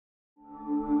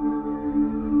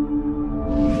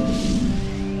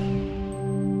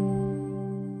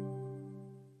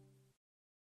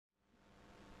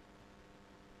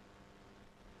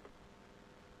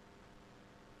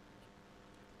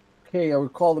Okay, I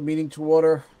would call the meeting to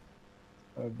order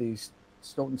of the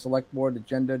Stoughton Select Board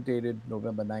agenda dated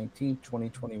November 19th,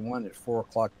 2021 at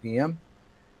 4:00 p.m.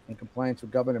 in compliance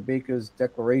with Governor Baker's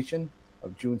declaration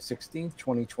of June 16th,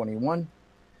 2021,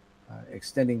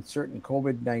 extending certain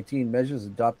COVID-19 measures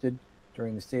adopted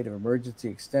during the state of emergency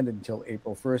extended until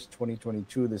April 1st,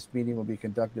 2022. This meeting will be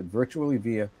conducted virtually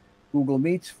via Google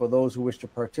Meets for those who wish to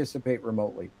participate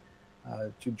remotely.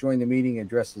 To join the meeting,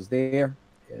 address is there,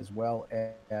 as well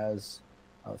as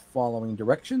following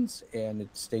directions, and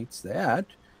it states that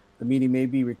the meeting may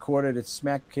be recorded at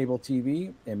Smack Cable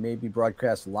TV and may be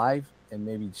broadcast live and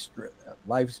may be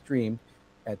live streamed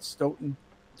at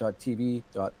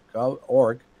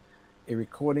stoughton.tv.org. A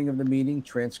recording of the meeting,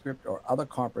 transcript, or other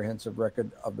comprehensive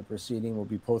record of the proceeding will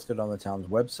be posted on the town's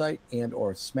website and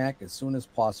or Smack as soon as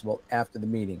possible after the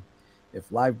meeting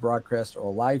if live broadcast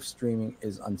or live streaming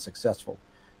is unsuccessful.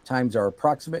 Times are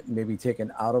approximate and may be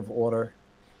taken out of order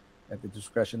at the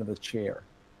discretion of the chair.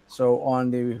 So on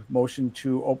the motion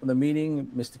to open the meeting,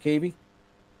 Mr. Cavey?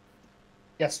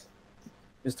 Yes.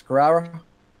 Mr. Carrara?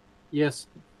 Yes.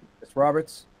 Ms.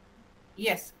 Roberts?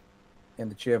 Yes. And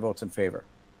the chair votes in favor.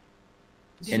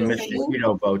 And Mr.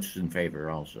 Gito votes in favor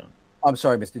also. I'm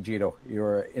sorry, Mr. Gito.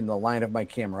 You're in the line of my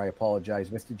camera. I apologize.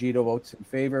 Mr. Gito votes in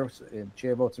favor, and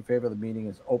chair votes in favor. The meeting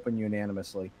is open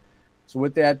unanimously. So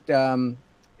with that,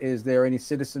 is there any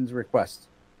citizens' requests?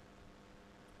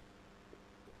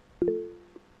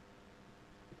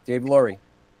 Dave Laurie.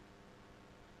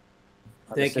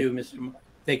 Thank you,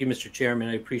 Mr. Chairman.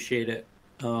 I appreciate it.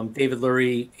 David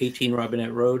Lurie, 18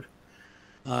 Robinette Road.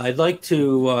 I'd like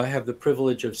to have the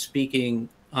privilege of speaking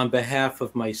on behalf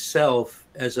of myself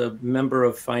as a member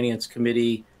of Finance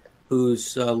Committee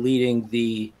who's leading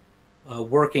the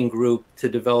working group to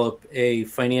develop a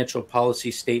financial policy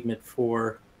statement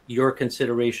for your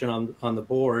consideration on the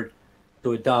board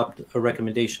to adopt a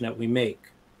recommendation that we make,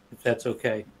 if that's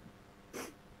okay.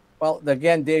 Well,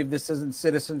 again, Dave, this isn't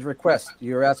citizens' request.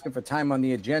 You're asking for time on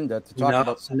the agenda to talk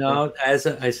about something. No, as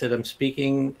I said, I'm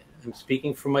speaking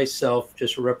for myself,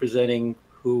 just representing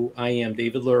who I am,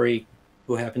 David Lurie,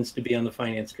 who happens to be on the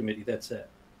Finance Committee. That's it.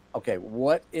 Okay,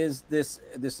 what is this?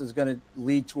 This is going to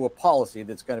lead to a policy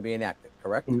that's going to be enacted,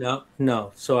 correct? No.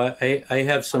 So I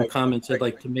have some comments I'd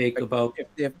like to make about.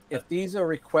 If these are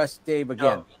requests, Dave,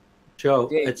 again, Joe,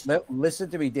 Dave, listen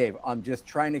to me, Dave. I'm just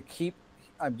trying to keep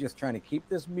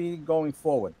this meeting going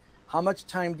forward. How much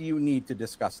time do you need to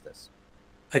discuss this?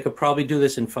 I could probably do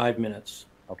this in 5 minutes.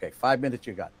 Okay, 5 minutes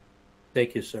you got.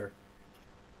 Thank you, sir.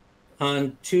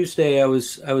 On Tuesday, I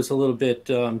was a little bit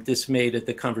dismayed at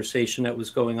the conversation that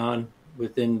was going on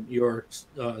within your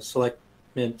select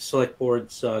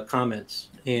board's comments,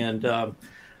 and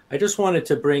I just wanted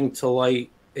to bring to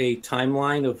light a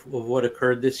timeline of what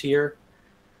occurred this year.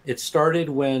 It started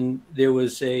when there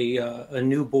was a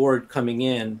new board coming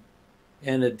in,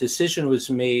 and a decision was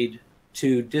made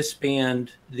to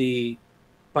disband the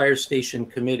fire station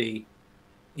committee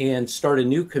and start a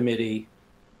new committee,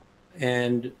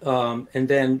 and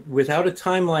then without a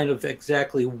timeline of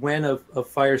exactly when a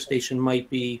fire station might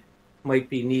be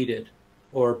needed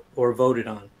or voted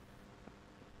on.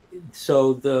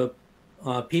 So the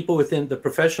people within the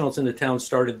professionals in the town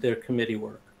started their committee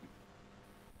work.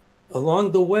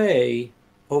 Along the way,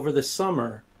 over the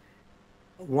summer,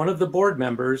 one of the board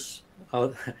members,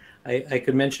 I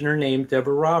could mention her name,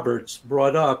 Deborah Roberts,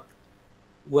 brought up,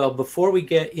 well, before we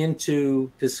get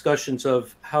into discussions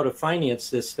of how to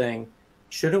finance this thing,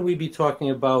 shouldn't we be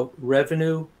talking about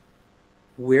revenue,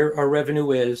 where our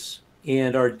revenue is,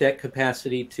 and our debt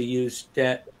capacity to use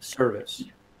debt service?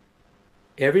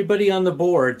 Everybody on the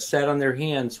board sat on their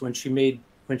hands when she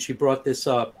brought this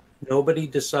up. Nobody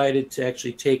decided to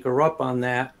actually take her up on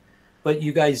that, but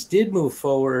you guys did move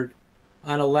forward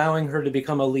on allowing her to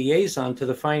become a liaison to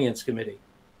the Finance Committee.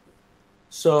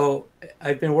 So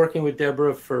I've been working with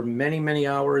Deborah for many, many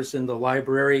hours in the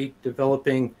library,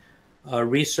 developing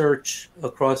research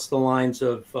across the lines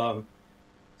of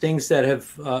things that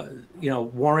have,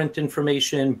 warrant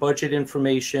information, budget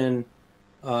information,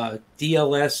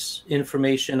 DLS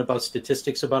information about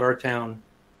statistics about our town,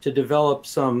 to develop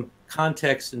some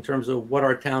context in terms of what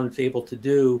our town is able to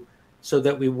do so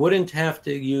that we wouldn't have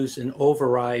to use an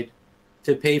override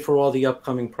to pay for all the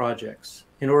upcoming projects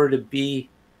in order to be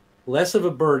less of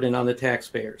a burden on the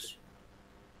taxpayers.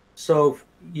 So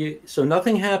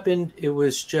nothing happened. It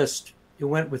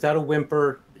went without a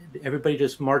whimper. Everybody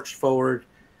just marched forward.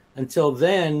 Until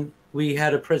then, we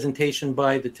had a presentation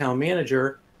by the town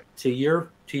manager to your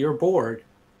board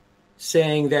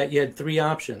saying that you had three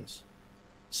options.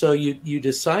 So you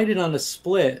decided on a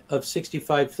split of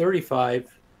 65-35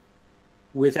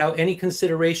 without any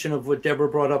consideration of what Deborah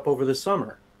brought up over the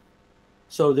summer.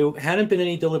 So there hadn't been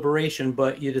any deliberation,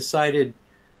 but you decided,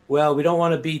 well, we don't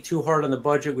want to be too hard on the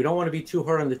budget. We don't want to be too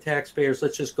hard on the taxpayers.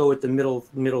 Let's just go with the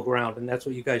middle ground. And that's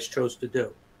what you guys chose to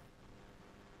do.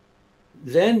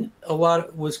 Then a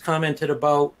lot was commented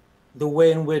about the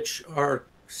way in which our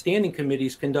standing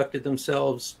committees conducted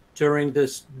themselves during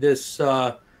this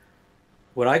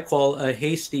what I call a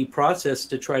hasty process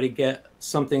to try to get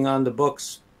something on the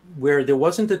books, where there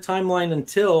wasn't a timeline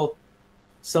until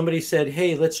somebody said,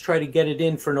 hey, let's try to get it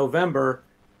in for November.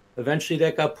 Eventually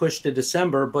that got pushed to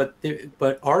December,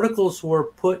 but articles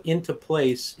were put into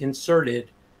place, inserted,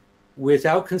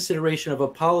 without consideration of a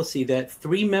policy that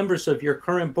 3 members of your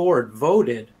current board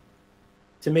voted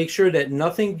to make sure that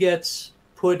nothing gets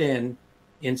put in,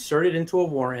 inserted into a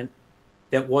warrant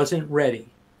that wasn't ready.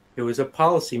 There was a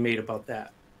policy made about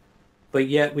that. But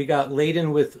yet we got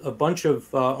laden with a bunch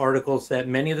of articles that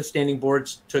many of the standing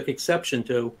boards took exception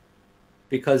to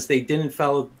because they didn't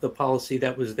follow the policy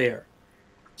that was there.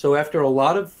 So after a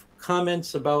lot of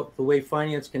comments about the way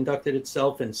finance conducted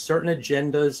itself and certain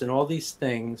agendas and all these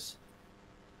things,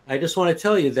 I just want to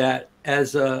tell you that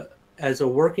as a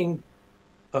working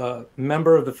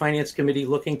member of the Finance Committee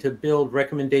looking to build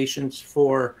recommendations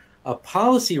for a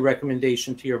policy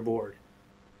recommendation to your board,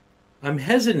 I'm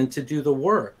hesitant to do the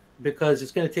work because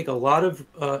it's going to take a lot of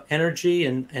energy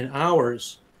and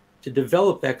hours to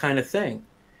develop that kind of thing.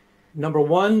 Number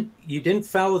one, you didn't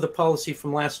follow the policy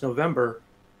from last November.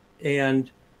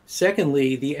 And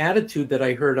secondly, the attitude that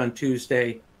I heard on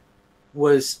Tuesday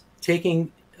was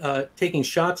taking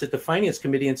shots at the Finance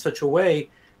Committee in such a way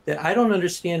that I don't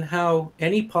understand how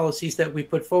any policies that we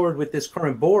put forward with this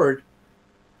current board,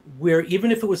 where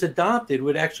even if it was adopted,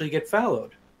 would actually get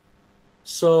followed.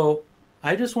 So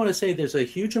I just want to say there's a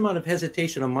huge amount of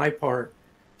hesitation on my part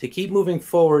to keep moving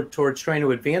forward towards trying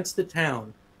to advance the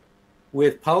town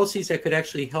with policies that could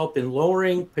actually help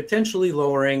in potentially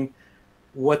lowering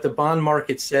what the bond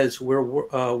market says we're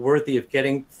worthy of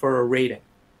getting for a rating.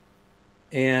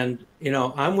 And,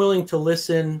 I'm willing to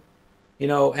listen,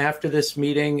 after this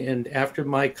meeting and after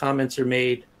my comments are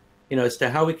made, as to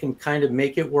how we can kind of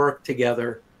make it work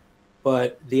together.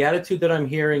 But the attitude that I'm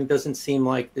hearing doesn't seem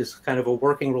like this kind of a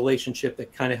working relationship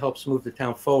that kind of helps move the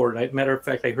town forward. Matter of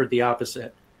fact, I heard the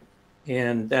opposite.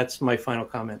 And that's my final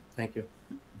comment. Thank you.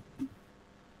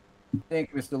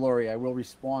 Thank you, Mr. Laurie. I will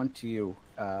respond to you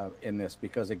in this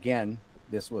because, again,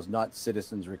 this was not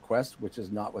citizens' request, which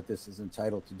is not what this is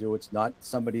entitled to do. It's not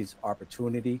somebody's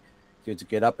opportunity to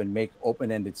get up and make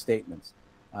open-ended statements.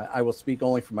 I will speak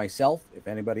only for myself. If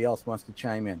anybody else wants to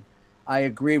chime in, I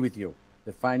agree with you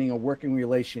that finding a working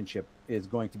relationship is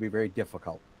going to be very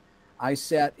difficult. I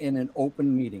sat in an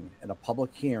open meeting at a public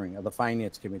hearing of the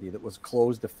Finance Committee that was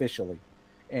closed officially,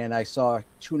 and I saw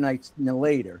 2 nights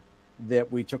later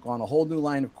that we took on a whole new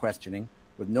line of questioning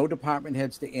with no department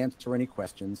heads to answer any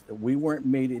questions, that we weren't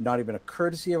made, not even a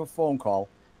courtesy of a phone call,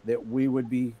 that we would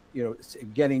be,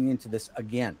 getting into this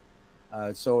again.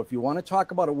 So if you want to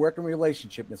talk about a working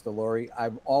relationship, Mr. Laurie,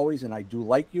 I've always, and I do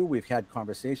like you, we've had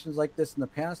conversations like this in the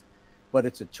past, but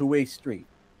it's a two-way street.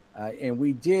 And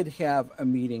we did have a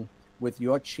meeting with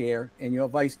your chair and your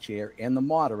vice chair and the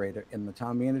moderator in the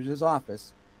town manager's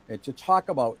office to talk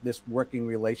about this working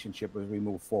relationship as we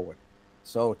move forward.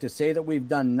 So to say that we've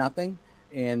done nothing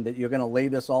and that you're going to lay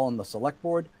this all on the select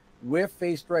board, we're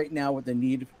faced right now with the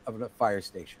need of a fire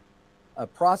station. A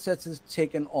process has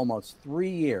taken almost 3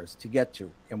 years to get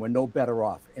to, and we're no better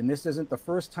off. And this isn't the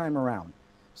first time around.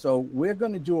 So we're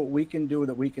going to do what we can do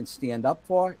that we can stand up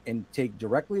for and take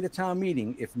directly to town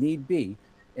meeting if need be,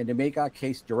 and to make our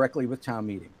case directly with town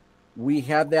meeting. We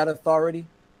have that authority.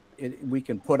 We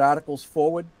can put articles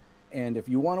forward. And if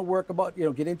you want to work about,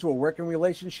 get into a working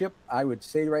relationship, I would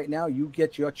say right now, you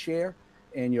get your chair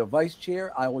and your vice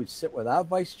chair. I always sit with our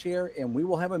vice chair, and we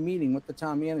will have a meeting with the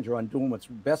town manager on doing what's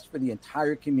best for the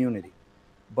entire community.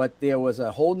 But there was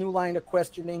a whole new line of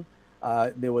questioning.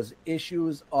 There was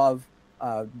issues of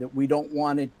that we don't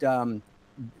want it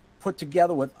put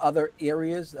together with other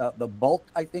areas. The bulk,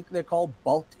 I think they're called,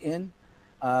 bulked in.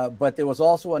 But there was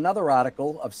also another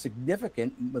article of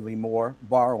significantly more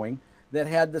borrowing that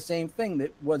had the same thing,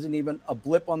 that wasn't even a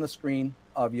blip on the screen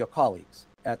of your colleagues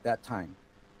at that time.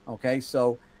 Okay,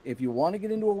 so if you want to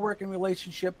get into a working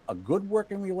relationship, a good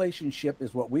working relationship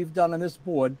is what we've done on this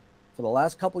board for the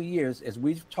last couple of years, is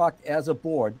we've talked as a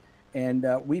board, and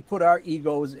we put our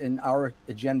egos and our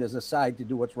agendas aside to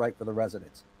do what's right for the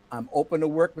residents. I'm open to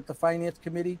work with the Finance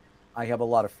Committee. I have a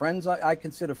lot of friends I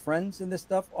consider friends in this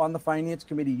stuff on the Finance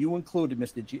Committee, you included,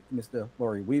 Mr.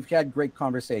 Laurie. We've had great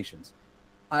conversations.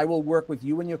 I will work with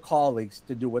you and your colleagues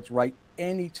to do what's right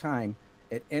anytime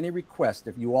at any request.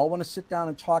 If you all want to sit down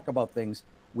and talk about things,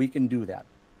 we can do that.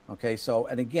 Okay, so,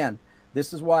 and again,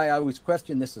 this is why I always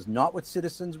question, this is not what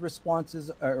citizens'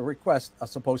 responses or requests are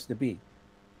supposed to be.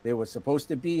 They were supposed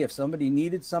to be if somebody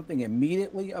needed something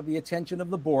immediately of the attention of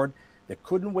the board that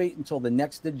couldn't wait until the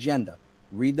next agenda.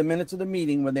 Read the minutes of the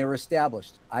meeting when they were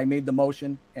established. I made the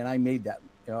motion and I made that,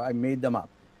 I made them up.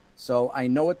 So I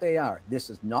know what they are. This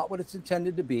is not what it's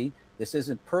intended to be. This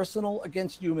isn't personal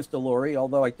against you, Mr. Laurie,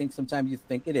 although I think sometimes you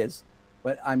think it is,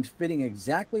 but I'm fitting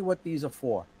exactly what these are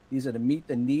for. These are to meet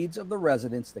the needs of the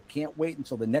residents that can't wait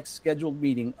until the next scheduled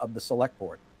meeting of the select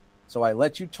board. So I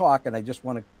let you talk, and I just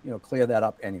want to, clear that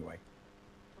up anyway.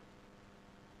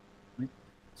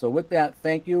 So with that,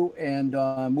 thank you. And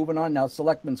moving on now,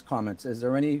 selectmen's comments. Is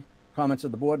there any comments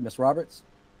of the board? Ms. Roberts?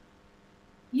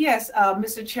 Yes,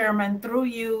 Mr. Chairman, through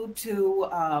you to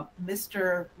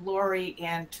Mr. Laurie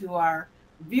and to our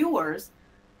viewers,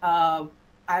 I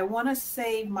want to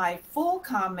save my full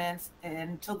comments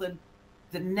until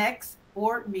the next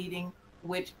board meeting,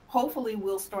 which hopefully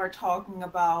we'll start talking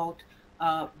about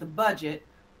the budget,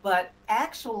 but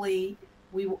actually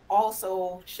we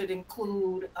also should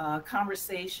include a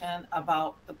conversation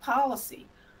about the policy,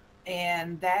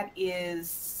 and that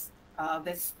is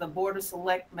the Board of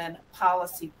Selectmen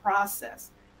policy process.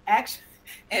 Actually,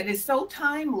 and it's so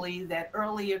timely that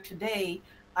earlier today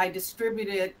I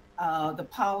distributed the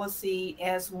policy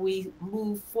as we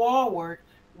move forward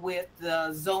with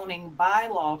the zoning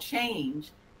bylaw change,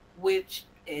 which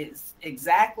is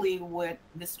exactly what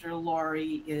Mr.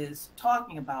 Laurie is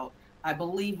talking about. I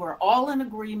believe we're all in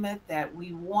agreement that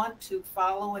we want to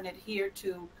follow and adhere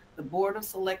to the Board of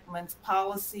Selectmen's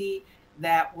policy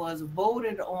that was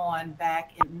voted on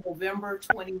back in November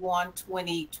 21,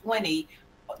 2020,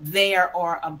 there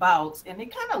or abouts. And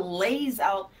it kind of lays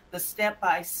out the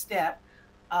step-by-step.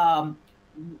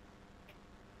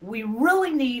 We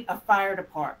really need a fire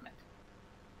department.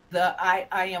 I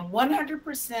am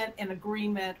 100% in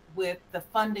agreement with the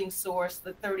funding source,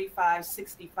 the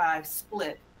 35-65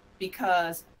 split,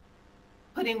 because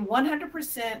putting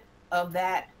 100% of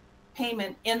that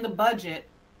payment in the budget,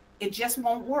 it just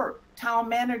won't work. Town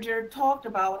manager talked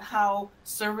about how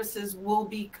services will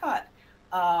be cut.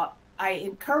 I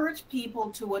encourage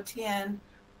people to attend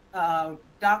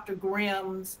Dr.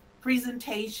 Grimm's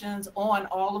presentations on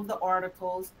all of the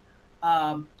articles.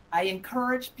 I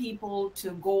encourage people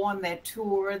to go on that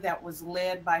tour that was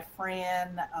led by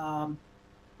Fran,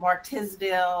 Mark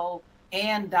Tisdale,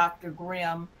 and Dr.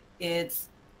 Grimm. It's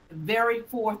very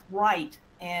forthright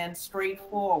and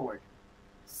straightforward.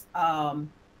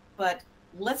 But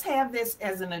let's have this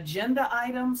as an agenda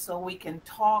item so we can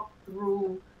talk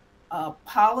through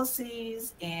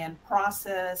policies and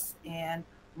process and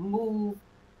move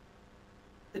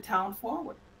the town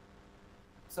forward.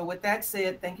 So with that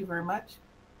said, thank you very much.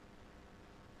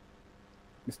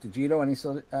 Mr. Gito, any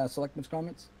selectmen's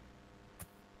comments?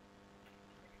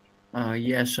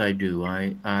 Yes, I do.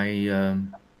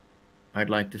 I'd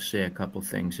like to say a couple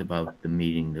things about the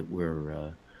meeting that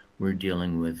we're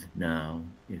dealing with now,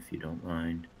 if you don't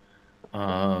mind.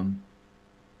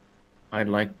 I'd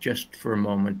like just for a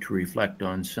moment to reflect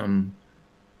on some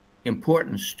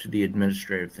importance to the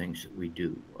administrative things that we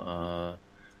do.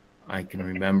 I can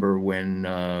remember when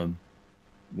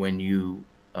you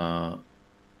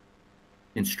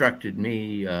instructed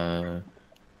me,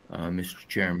 Mr.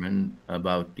 Chairman,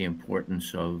 about the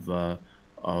importance of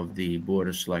the Board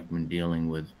of Selectmen dealing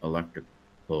with electric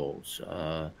poles,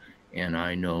 and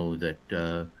I know that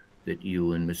that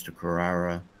you and Mr.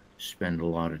 Carrara spend a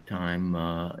lot of time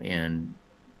and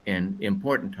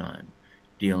important time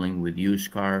dealing with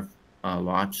used car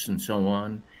lots and so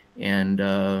on, and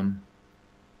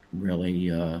really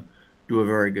do a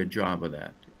very good job of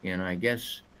that. And I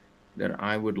guess that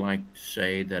I would like to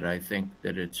say that I think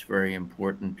that it's very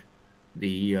important,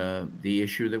 the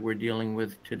issue that we're dealing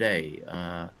with today.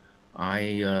 I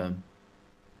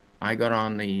got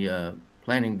on the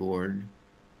planning board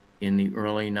in the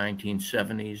early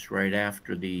 1970s, right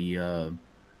after the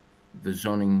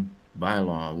zoning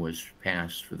bylaw was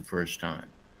passed for the first time.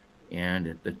 And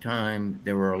at the time,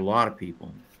 there were a lot of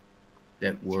people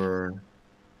that were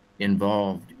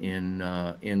involved in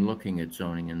looking at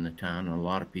zoning in the town, and a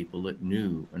lot of people that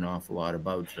knew an awful lot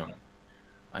about zoning.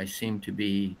 I seem to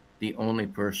be the only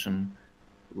person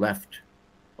left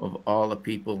of all the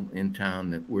people in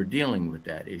town that were dealing with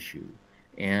that issue.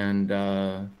 And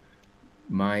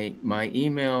my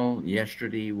email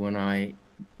yesterday, when I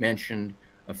mentioned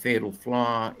a fatal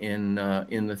flaw in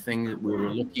the thing that we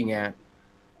were looking at,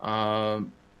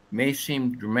 may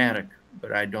seem dramatic,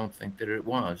 but I don't think that it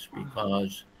was,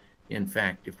 because in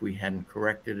fact, if we hadn't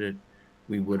corrected it,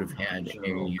 we would have had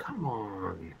Joe, come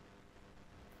on.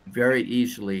 very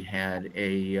easily had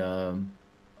a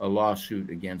lawsuit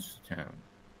against the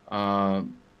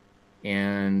town.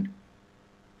 And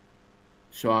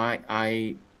so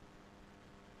I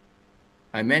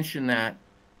mention that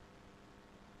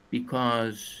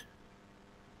because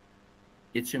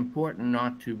it's important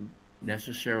not to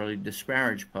necessarily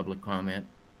disparage public comment,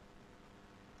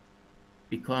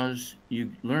 because you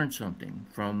learn something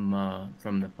from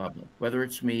the public, whether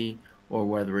it's me or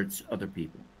whether it's other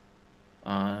people.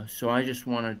 So I just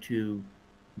wanted to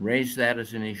raise that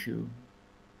as an issue,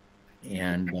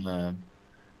 and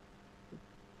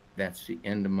that's the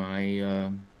end of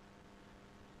my.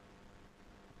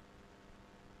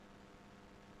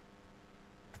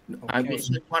 I will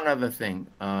say one other thing.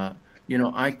 You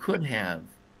know, I could have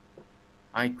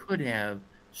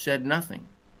said nothing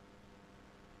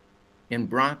and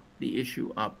brought the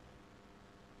issue up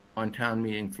on town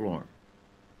meeting floor.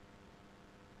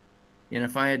 And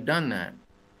if I had done that,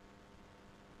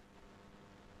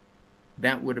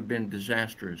 that would have been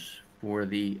disastrous for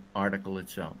the article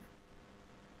itself.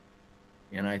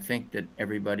 And I think that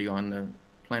everybody on the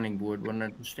planning board wouldn't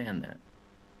understand that.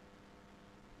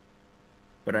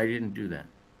 But I didn't do that.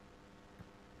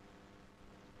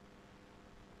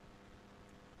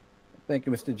 Thank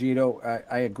you, Mr. Gito.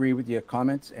 I agree with your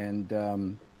comments,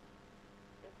 and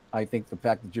I think the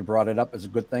fact that you brought it up is a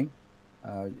good thing.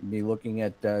 Me looking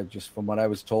at just from what I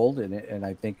was told, and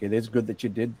I think it is good that you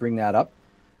did bring that up.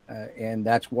 And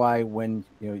that's why when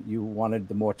you wanted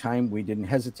the more time, we didn't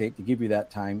hesitate to give you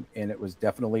that time, and it was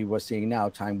definitely, we're seeing now,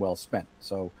 time well spent.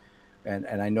 So,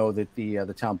 and I know that the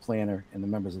town planner and the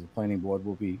members of the planning board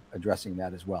will be addressing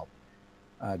that as well.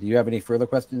 Do you have any further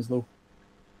questions, Lou?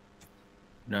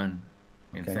 None.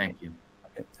 And okay. Thank you.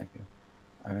 Okay, thank you.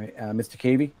 All right, Mr.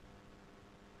 Cavey.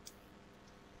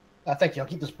 Thank you. I'll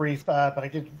keep this brief, but I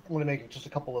did want to make just a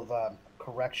couple of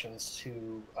corrections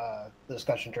to the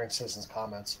discussion during citizens'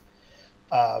 comments.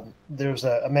 There's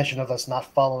a mention of us not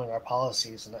following our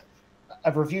policies, and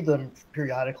I've reviewed them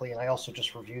periodically, and I also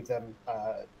just reviewed them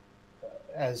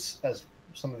as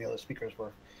some of the other speakers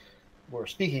were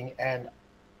speaking. And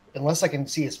unless I can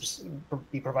see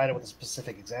be provided with a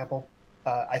specific example,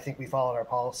 I think we followed our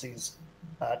policies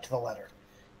to the letter.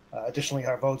 Additionally,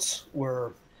 our votes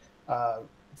were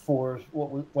for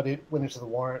what went into the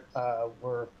warrant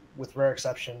were, with rare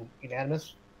exception,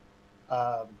 unanimous.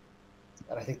 And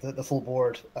I think the full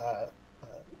board,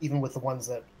 even with the ones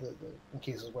that, in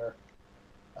cases where,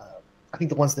 I think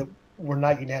the ones that were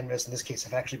not unanimous in this case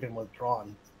have actually been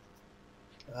withdrawn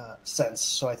since.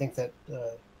 So I think that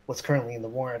what's currently in the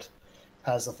warrant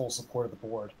has the full support of the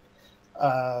board.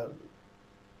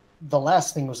 The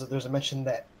last thing was that there's a mention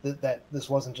that this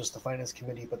wasn't just the finance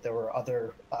committee, but there were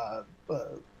other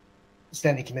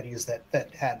standing committees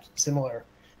that had similar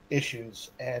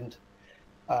issues. And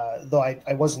though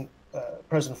I wasn't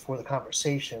present for the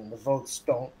conversation, the votes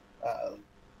don't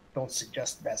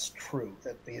suggest that's true.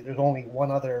 That there's only one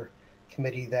other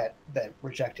committee that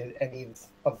rejected any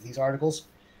of these articles.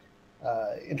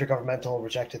 Intergovernmental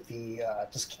rejected the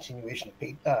discontinuation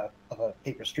of a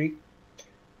paper street.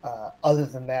 Other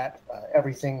than that,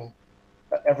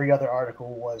 every other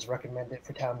article was recommended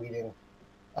for town meeting,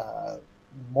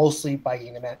 mostly by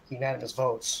unanimous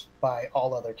votes by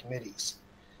all other committees.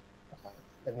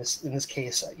 In this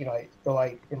case,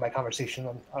 in my conversation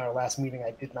on our last meeting,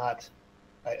 I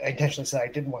intentionally said I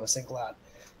didn't want to single out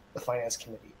the finance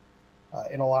committee.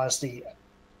 In all honesty,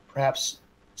 perhaps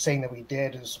saying that we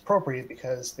did is appropriate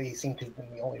because they seem to have been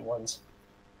the only ones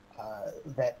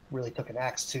that really took an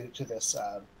axe to this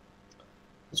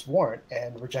warrant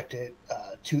and rejected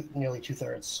nearly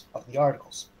 2/3 of the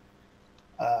articles,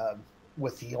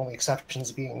 with the only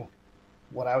exceptions being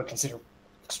what I would consider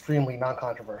extremely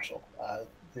non-controversial.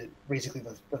 Basically,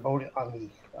 the vote on the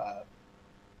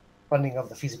funding of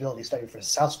the feasibility study for the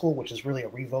South School, which is really a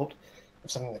revote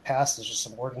of something that passed. There's just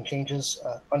some wording changes.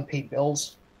 Unpaid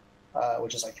bills,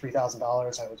 which is like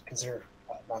 $3,000, I would consider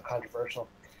non-controversial.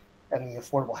 And the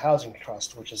Affordable Housing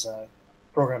Trust, which is a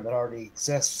program that already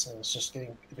exists and is just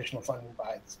getting additional funding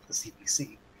by the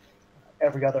CPC.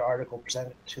 Every other article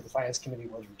presented to the Finance Committee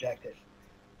was rejected,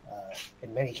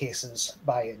 in many cases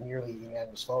by a nearly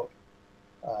unanimous vote.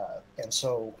 And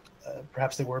so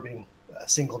perhaps they were being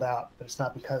singled out, but it's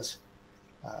not because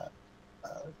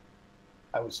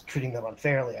I was treating them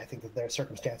unfairly. I think that there are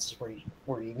circumstances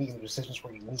where unique and the decisions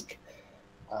were unique.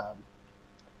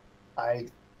 I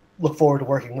look forward to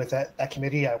working with that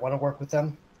committee. I want to work with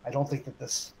them. I don't think that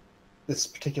this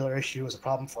particular issue is a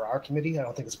problem for our committee. I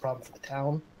don't think it's a problem for the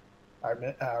town,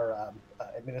 our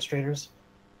administrators.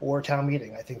 or town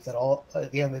meeting. I think that all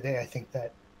at the end of the day, I think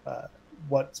that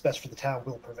what's best for the town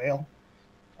will prevail.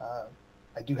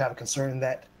 I do have a concern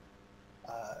that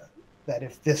that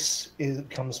if this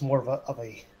becomes more of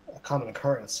a common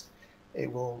occurrence,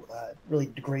 it will really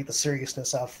degrade the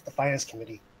seriousness of the finance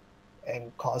committee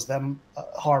and cause them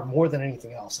harm more than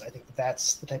anything else. And I think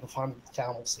that's the type of harm that the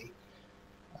town will see.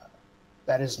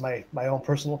 That is my own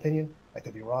personal opinion. I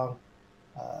could be wrong,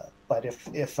 but if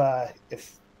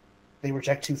they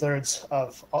reject 2/3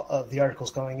 of the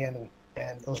articles going in,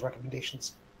 and those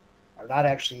recommendations are not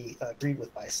actually agreed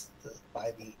with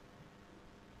by the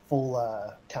full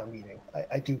town meeting,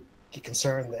 I do get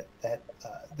concerned that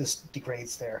this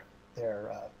degrades their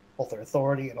both their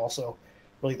authority and also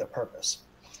really their purpose.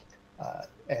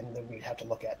 And then we'd have to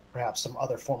look at perhaps some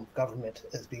other form of government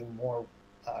as being more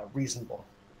reasonable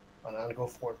on a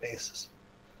go-forward basis.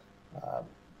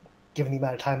 Given the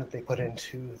amount of time that they put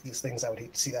into these things, I would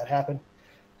hate to see that happen.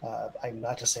 I'm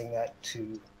not just saying that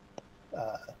to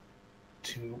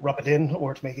rub it in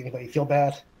or to make anybody feel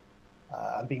bad.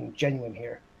 I'm being genuine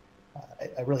here.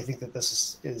 I really think that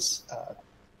this is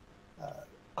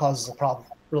causes a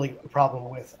problem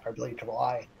with our ability to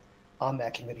rely on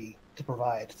that committee to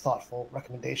provide thoughtful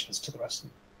recommendations to the rest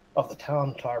of the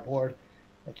town, to our board,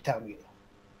 and to town meeting.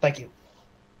 Thank you.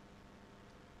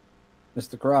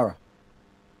 Mr. Carrara.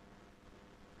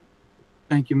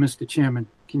 Thank you, Mr. Chairman.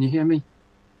 Can you hear me?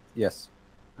 Yes.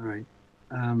 All right.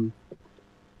 I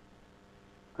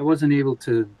wasn't able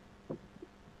to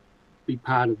be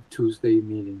part of Tuesday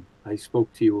meeting. I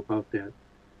spoke to you about that.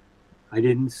 I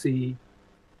didn't see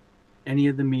any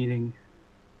of the meeting,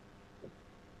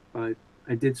 but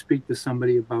I did speak to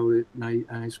somebody about it, and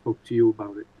I spoke to you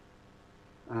about it.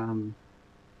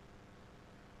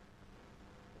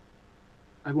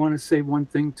 I want to say one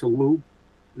thing to Lou,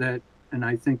 and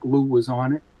I think Lou was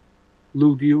on it.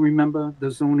 Lou, do you remember the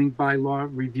zoning bylaw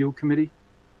review committee?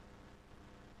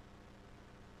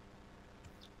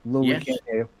 Lou, Yes. we can't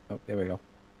hear you. Oh, there we go.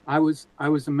 I was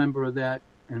a member of that,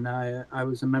 and I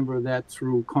was a member of that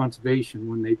through conservation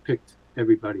when they picked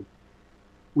everybody.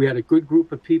 We had a good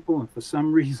group of people, and for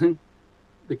some reason,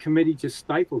 the committee just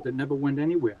stifled. It never went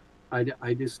anywhere.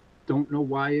 I just don't know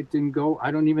why it didn't go.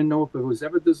 I don't even know if it was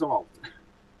ever dissolved.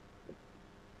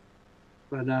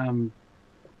 But,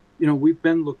 we've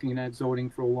been looking at zoning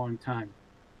for a long time.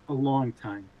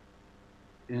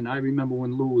 And I remember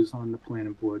when Lou was on the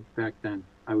planning board back then.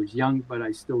 I was young, but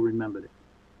I still remembered it.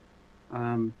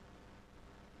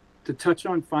 To touch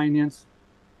on finance,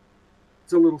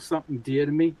 it's a little something dear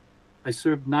to me. I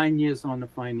served 9 years on the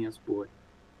finance board.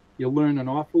 You learn an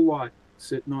awful lot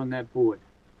sitting on that board.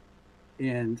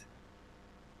 And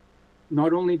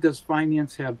not only does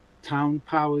finance have town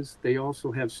powers, they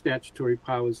also have statutory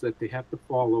powers that they have to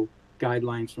follow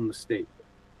guidelines from the state.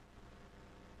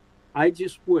 I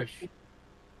just wish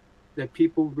that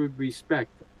people would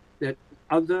respect that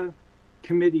other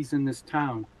committees in this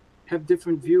town have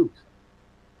different views.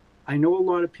 I know a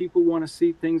lot of people want to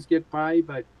see things get by,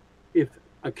 but if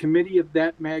a committee of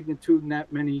that magnitude and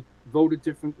that many vote a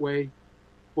different way,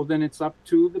 well, then it's up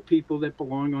to the people that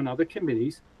belong on other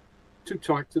committees to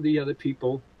talk to the other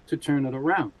people to turn it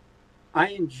around. I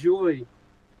enjoy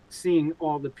seeing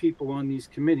all the people on these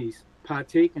committees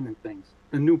partaking in things,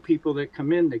 the new people that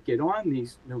come in that get on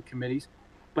these new committees,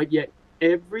 but yet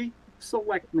every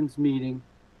selectmen's meeting,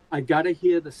 I got to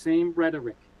hear the same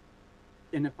rhetoric.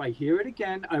 And if I hear it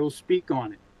again, I will speak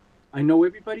on it. I know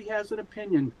everybody has an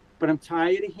opinion, but I'm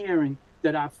tired of hearing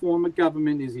that our form of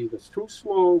government is either too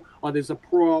slow or there's a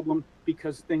problem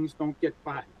because things don't get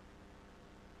by.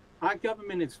 Our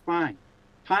government is fine.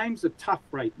 Times are tough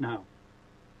right now.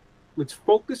 Let's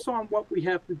focus on what we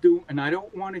have to do, and I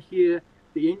don't want to hear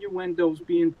the innuendos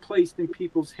being placed in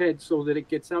people's heads so that it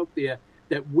gets out there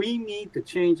that we need to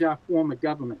change our form of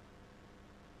government.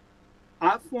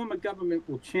 Our form of government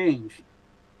will change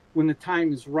when the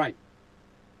time is right,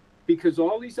 because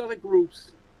all these other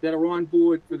groups that are on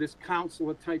board for this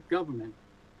counselor type government,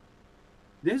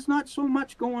 there's not so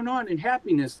much going on in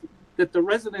happiness that the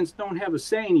residents don't have a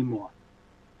say anymore.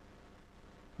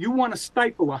 You want to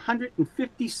stifle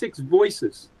 156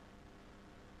 voices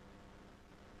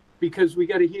because we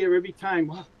got to hear every time,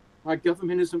 well, our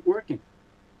government isn't working.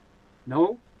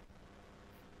 No,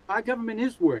 our government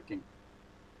is working.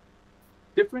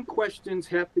 Different questions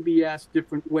have to be asked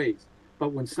different ways.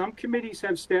 But when some committees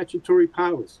have statutory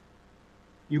powers,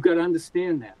 you got to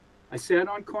understand that. I sat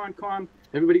on Concom,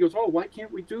 everybody goes, oh, why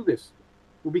can't we do this?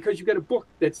 Well, because you got a book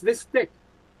that's this thick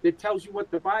that tells you what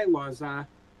the bylaws are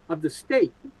of the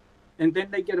state, and then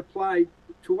they get applied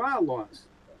to our laws.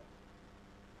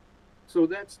 So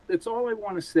that's all I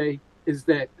want to say is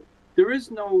that There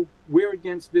is no, we're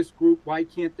against this group, why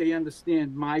can't they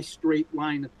understand my straight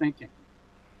line of thinking?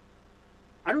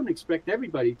 I don't expect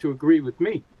everybody to agree with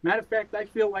me. Matter of fact, I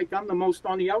feel like I'm the most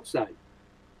on the outside.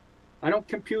 I don't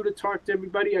computer talk to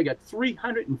everybody. I got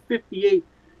 358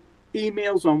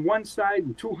 emails on one side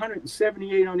and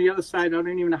 278 on the other side. I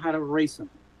don't even know how to erase them.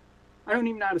 I don't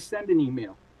even know how to send an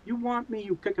email. You want me,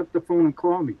 you pick up the phone and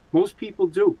call me. Most people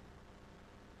do.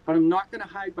 But I'm not going to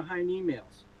hide behind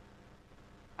emails.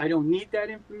 I don't need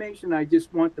that information. I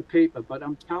just want the paper. But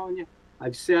I'm telling you,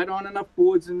 I've sat on enough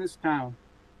boards in this town,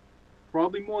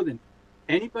 probably more than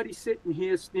anybody sitting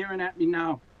here staring at me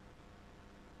now.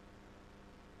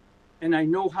 And I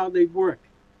know how they work.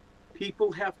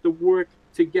 People have to work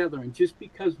together. And just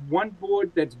because one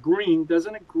board that's green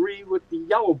doesn't agree with the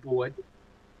yellow board,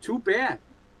 too bad.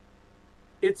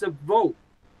 It's a vote.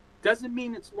 Doesn't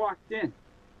mean it's locked in.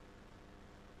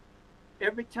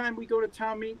 Every time we go to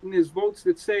town meeting, there's votes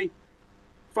that say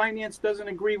finance doesn't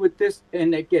agree with this,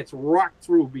 and it gets rocked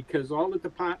through because all the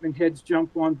department heads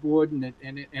jump on board, and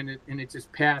it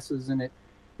just passes, and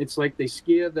it's like they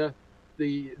scare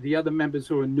the other members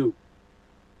who are new.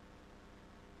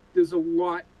 There's a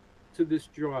lot to this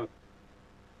job.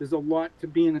 There's a lot to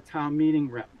being a town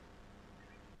meeting rep,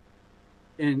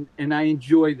 and I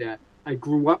enjoy that. I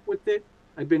grew up with it.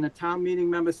 I've been a town meeting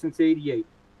member since '88.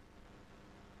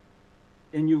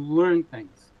 And you learn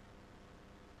things.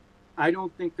 I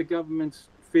don't think the government's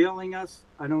failing us.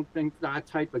 I don't think our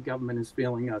type of government is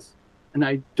failing us. And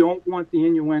I don't want the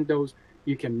innuendos.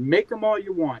 You can make them all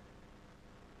you want,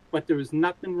 but there is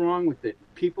nothing wrong with it.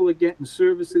 People are getting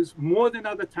services more than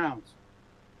other towns.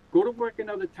 Go to work in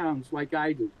other towns like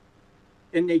I do,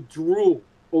 and they drool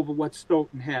over what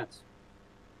Stoughton has.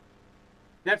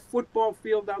 That football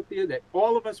field out there that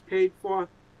all of us paid for,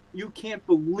 you can't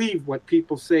believe what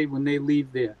people say when they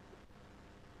leave there.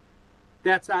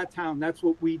 That's our town. That's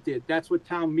what we did. That's what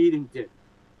town meeting did.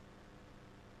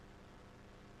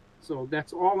 So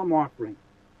that's all I'm offering.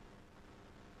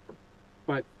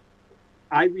 But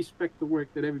I respect the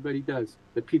work that everybody does,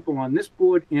 the people on this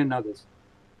board and others.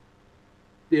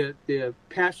 They're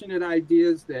passionate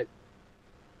ideas that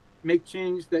make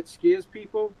change that scares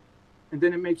people, and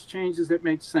then it makes changes that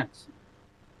make sense.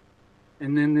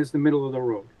 And then there's the middle of the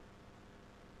road.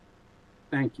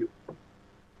 Thank you.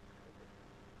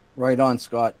 Right on,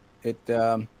 Scott.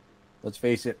 Let's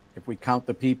face it, if we count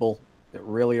the people that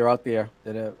really are out there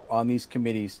that are on these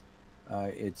committees,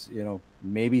 it's,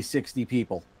 maybe 60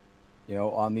 people,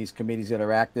 on these committees that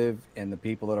are active, and the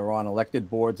people that are on elected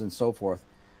boards and so forth.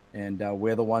 And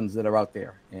we're the ones that are out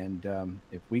there. And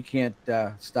if we can't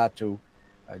start to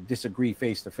disagree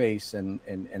face to face and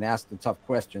ask the tough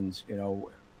questions,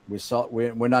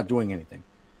 we're not doing anything.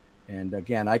 And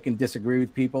again, I can disagree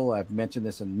with people. I've mentioned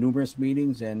this in numerous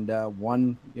meetings, and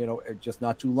one, just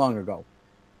not too long ago,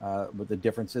 with the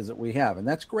differences that we have. And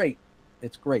that's great.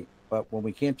 It's great. But when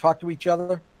we can't talk to each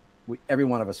other, every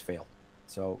one of us fail.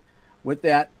 So with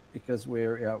that, because we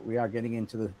are getting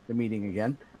into the meeting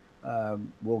again,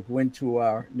 we'll go into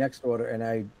our next order. And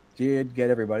I did get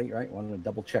everybody, right? Wanted to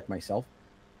double check myself.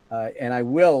 And I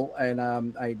will, and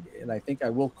I think I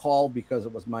will call, because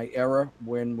it was my error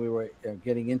when we were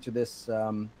getting into this,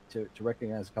 to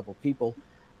recognize a couple of people.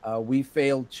 We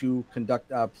failed to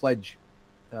conduct our pledge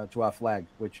to our flag,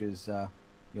 which is the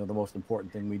most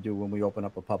important thing we do when we open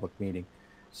up a public meeting.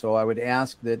 So I would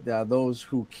ask that those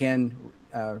who can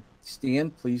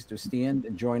stand, please to stand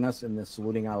and join us in the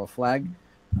saluting our flag.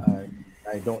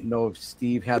 I don't know if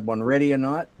Steve had one ready or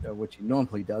not, which he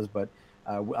normally does, but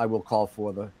I will call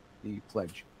for the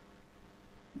pledge.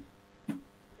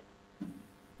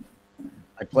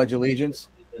 I pledge allegiance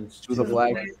to the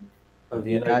flag of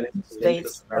the United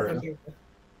States of America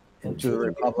and to the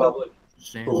republic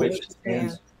for which it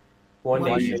stands, one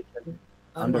nation,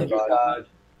 under God,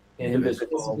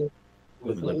 indivisible,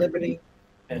 with liberty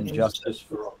and justice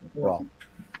for all.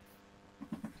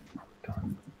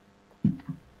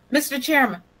 Mr.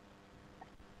 Chairman.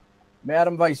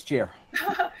 Madam Vice Chair.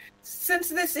 Since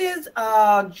this is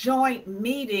a joint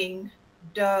meeting,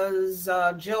 does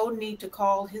Joe need to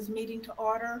call his meeting to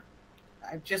order?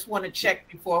 I just want to check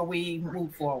before we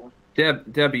move forward.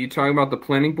 Debbie, you talking about the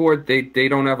planning board? They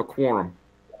don't have a quorum.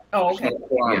 Oh, okay.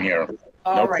 I'm here.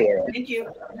 All right. quorum. Thank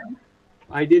you.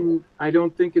 I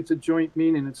don't think it's a joint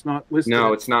meeting. It's not listed.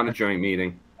 No, it's not a joint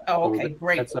meeting. Oh, okay,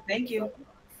 great. Thank you.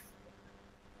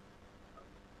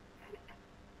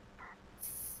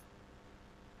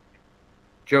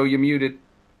 Joe, you're muted.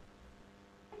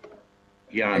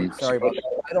 Yeah, I'm sorry about that.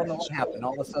 I don't know what happened.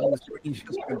 All of a sudden, the screen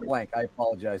just went blank. I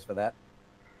apologize for that.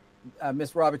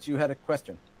 Ms. Roberts, you had a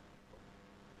question.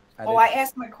 Oh, I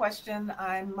asked my question.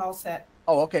 I'm all set.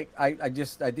 Oh, okay. I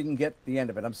didn't get the end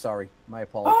of it. I'm sorry. My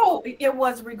apologies. Oh, it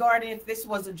was regarding if this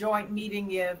was a joint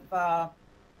meeting,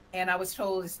 and I was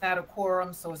told it's not a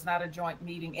quorum, so it's not a joint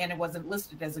meeting, and it wasn't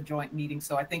listed as a joint meeting.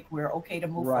 So I think we're okay to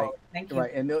move forward. Thank you.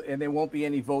 Right, and there won't be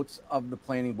any votes of the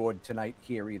planning board tonight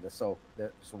here either. So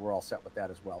we're all set with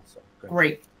that as well. So good.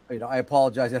 Great. I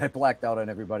apologize that I blacked out on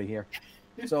everybody here.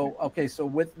 So okay, so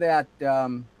with that,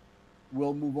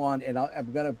 we'll move on, and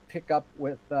I'm going to pick up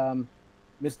with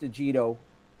Mr. Gito,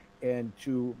 and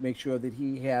to make sure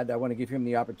that I want to give him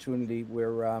the opportunity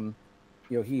where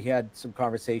he had some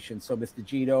conversations. So Mr.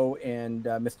 Gito and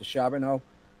Mr. Charbonneau,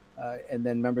 and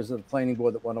then members of the planning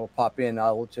board that want to pop in,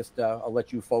 I'll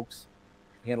let you folks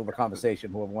handle the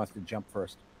conversation, whoever wants to jump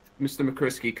first. Mr.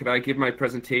 McCrisky, could I give my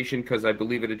presentation, because I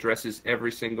believe it addresses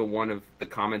every single one of the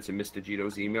comments in Mr.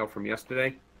 Gito's email from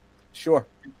yesterday? Sure.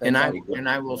 And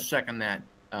I will second that.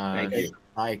 Thank you.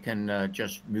 I can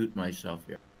just mute myself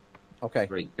here. Okay.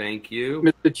 Great, thank you.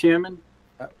 Mr. Chairman,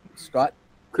 Scott?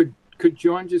 could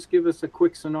John just give us a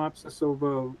quick synopsis of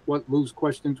what Lou's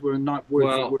questions were? Not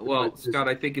words. Well, Scott,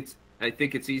 I think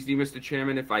it's easy, Mr.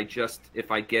 Chairman, if I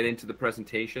get into the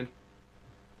presentation,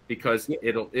 because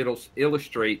it'll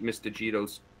illustrate Mr.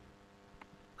 Gito's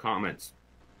comments.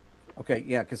 Okay,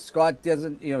 yeah, because Scott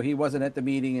doesn't, he wasn't at the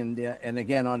meeting, and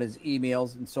again on his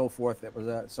emails and so forth. That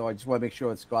was so I just want to make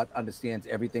sure that Scott understands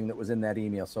everything that was in that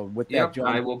email. So with that, John,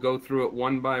 I will go through it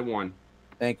one by one.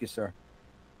 Thank you, sir.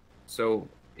 So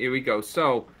here we go.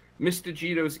 So Mr.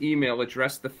 Gito's email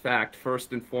addressed the fact,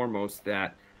 first and foremost,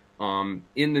 that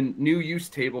in the new use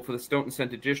table for the Stoughton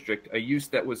Center District, a use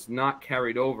that was not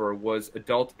carried over was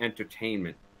adult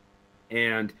entertainment,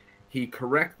 and he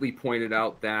correctly pointed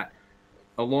out that,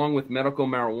 along with medical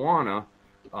marijuana,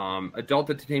 adult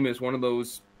entertainment is one of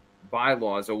those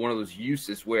bylaws or one of those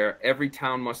uses where every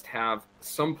town must have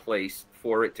some place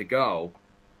for it to go,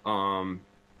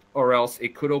 or else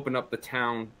it could open up the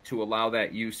town to allow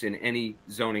that use in any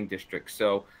zoning district.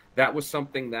 So that was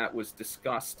something that was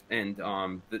discussed, and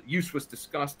the use was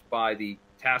discussed by the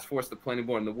task force, the planning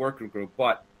board, and the working group,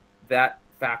 but that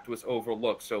fact was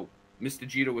overlooked. So Mr.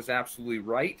 Gito was absolutely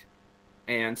right.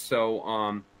 And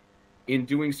so in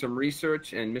doing some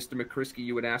research, and Mr. McCrisky,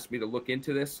 you would ask me to look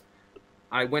into this,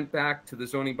 I went back to the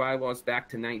zoning bylaws back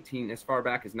to as far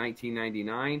back as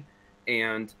 1999,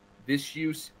 and this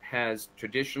use has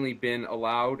traditionally been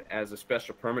allowed as a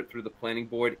special permit through the planning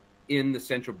board in the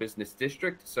central business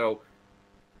district. So,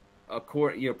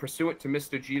 pursuant to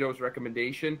Mr. Gito's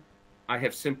recommendation, I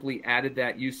have simply added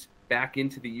that use back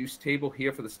into the use table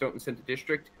here for the Stoughton Center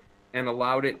District and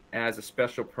allowed it as a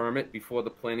special permit before the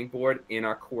planning board in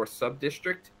our core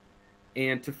sub-district.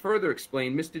 And to further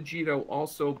explain, Mr. Gito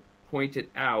also pointed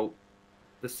out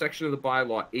the section of the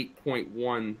bylaw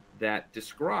 8.1 that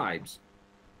describes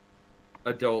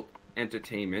adult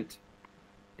entertainment.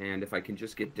 And if I can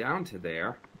just get down to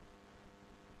there,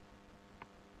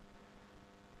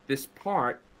 this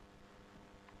part,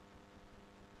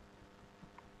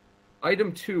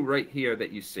 item 2 right here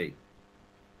that you see,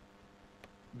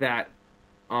 that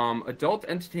adult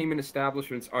entertainment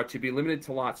establishments are to be limited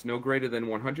to lots no greater than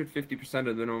 150% of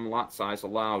the minimum lot size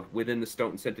allowed within the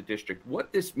Stoughton Center District.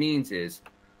 What this means is,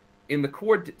 in the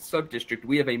core sub-district,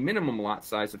 we have a minimum lot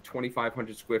size of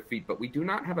 2,500 square feet, but we do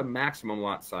not have a maximum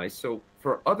lot size. So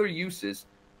for other uses,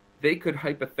 they could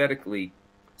hypothetically,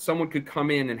 someone could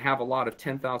come in and have a lot of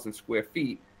 10,000 square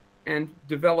feet and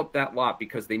develop that lot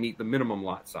because they meet the minimum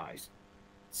lot size.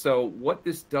 So what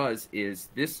this does is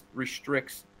this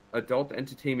restricts adult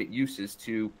entertainment uses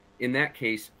to, in that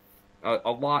case,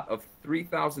 a lot of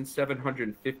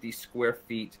 3,750 square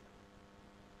feet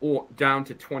or down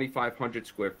to 2,500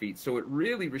 square feet. So it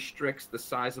really restricts the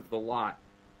size of the lot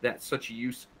that such a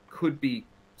use could be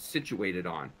situated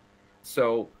on.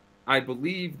 So I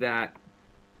believe that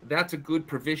that's a good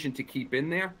provision to keep in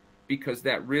there, because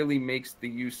that really makes the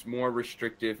use more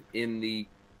restrictive in the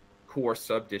core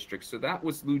sub-district. So that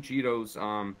was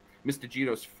Mr.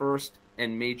 Gito's first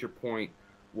and major point,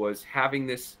 was having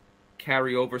this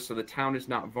carry over so the town is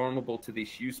not vulnerable to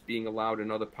this use being allowed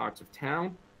in other parts of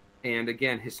town. And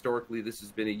again, historically, this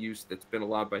has been a use that's been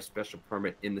allowed by special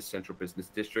permit in the central business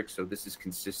district. So this is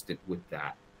consistent with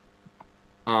that.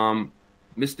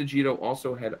 Mr. Gito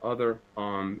also had other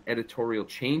editorial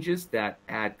changes that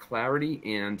add clarity,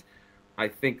 and I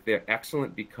think they're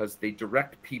excellent because they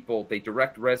direct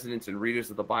residents and readers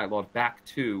of the bylaw back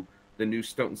to the new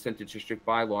Stoughton Center District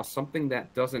bylaw, something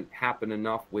that doesn't happen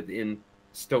enough within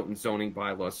Stoughton zoning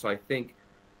bylaws. So I think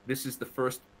this is the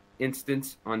first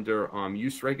instance under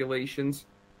use regulations,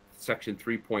 section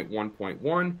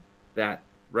 3.1.1, that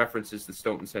references the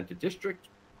Stoughton Center District.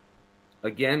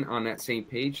 Again, on that same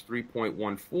page,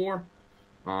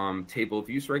 3.14, table of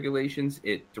use regulations,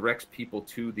 it directs people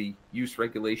to the use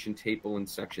regulation table in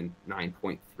section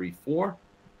 9.34.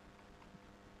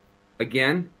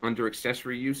 Again, under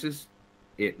accessory uses,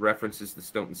 it references the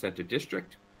Stoughton Center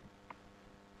District.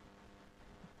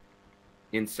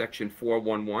 In section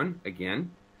 411,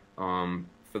 again,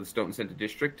 for the Stoughton Center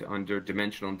District, under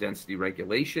dimensional and density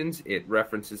regulations, it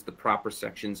references the proper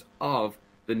sections of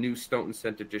the new Stoughton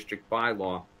Center District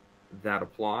bylaw that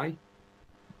apply.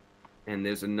 And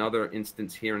there's another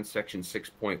instance here in section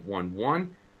 6.11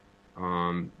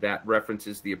 that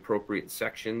references the appropriate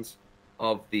sections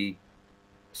of the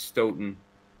Stoughton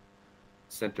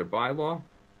Center bylaw.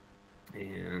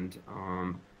 And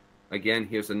again,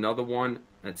 here's another one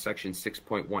at section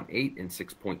 6.18 and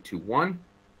 6.21.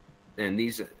 And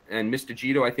these, and Mr.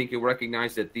 Gito, I think you'll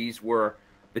recognize that these were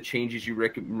the changes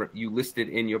you listed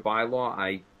in your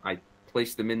bylaw. I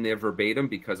placed them in there verbatim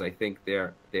because I think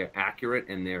they're accurate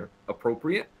and they're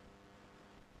appropriate.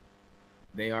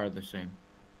 They are the same.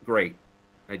 Great.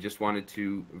 I just wanted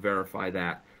to verify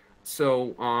that.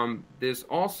 So there's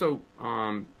also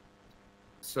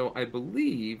so I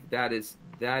believe that is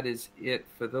it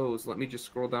for those. Let me just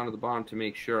scroll down to the bottom to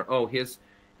make sure. Oh, here's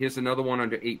another one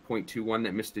under 8.21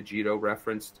 that Mr. Gito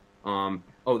referenced.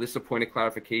 Oh, this is a point of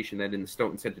clarification that in the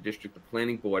Stoughton Center District, the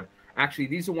Planning Board. Actually,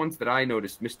 these are ones that I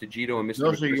noticed, Mr. Gito and Mr.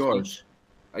 Those are yours.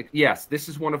 Yes, this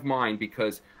is one of mine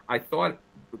because I thought,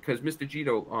 because Mr.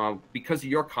 Gito, because of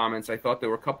your comments, I thought there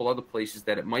were a couple other places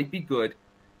that it might be good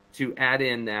to add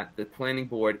in that the Planning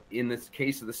Board, in this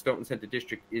case of the Stoughton Center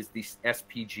District, is the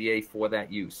SPGA for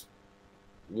that use.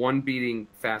 One being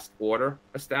fast order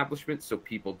establishments, so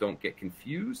people don't get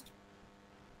confused.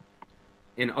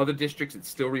 In other districts, it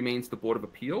still remains the Board of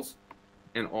Appeals,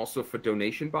 and also for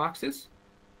donation boxes.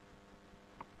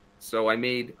 So I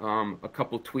made a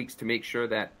couple tweaks to make sure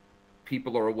that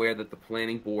people are aware that the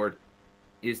Planning Board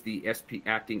is the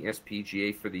acting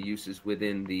SPGA for the uses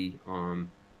within the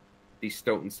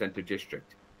Stoughton Center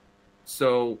District.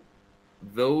 So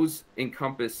those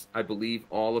encompass, I believe,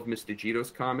 all of Mr. Gito's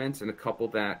comments and a couple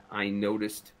that I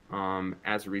noticed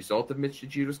as a result of Mr.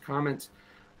 Gito's comments.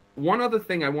 One other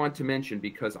thing I want to mention,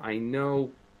 because I know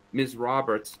Ms.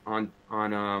 Roberts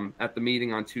at the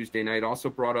meeting on Tuesday night also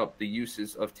brought up the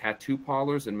uses of tattoo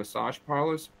parlors and massage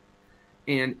parlors.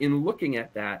 And in looking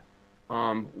at that,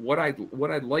 what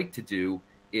I'd like to do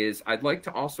is I'd like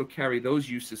to also carry those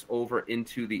uses over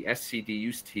into the SCD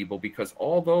use table, because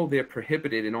although they're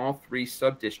prohibited in all three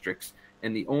sub-districts,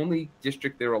 and the only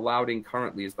district they're allowed in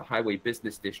currently is the Highway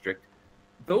Business District,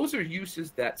 those are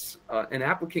uses that an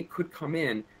applicant could come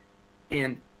in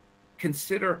and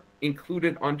consider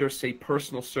included under, say,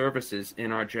 personal services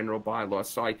in our general bylaw.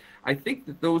 So I think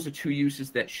that those are two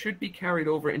uses that should be carried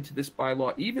over into this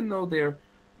bylaw, even though they're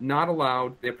not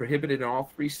allowed, they're prohibited in all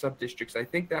three sub-districts. I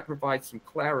think that provides some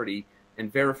clarity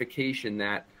and verification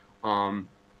that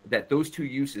that those two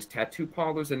uses, tattoo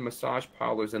parlors and massage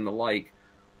parlors and the like,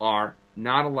 are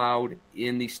not allowed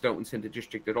in the Stoughton Center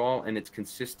District at all, and it's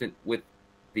consistent with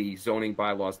the zoning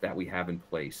bylaws that we have in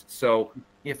place. So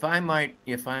if I might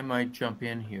jump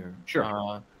in here.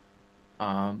 Sure.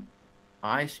 I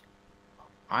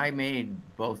made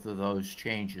both of those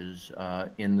changes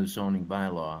in the zoning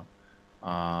bylaw,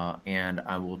 and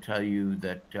I will tell you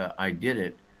that I did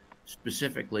it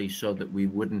specifically so that we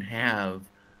wouldn't have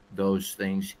those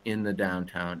things in the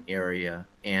downtown area,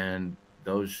 and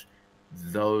those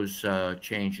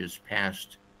changes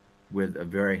passed with a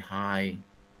very high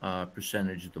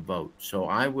percentage of the vote. So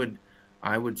I would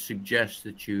suggest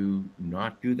that you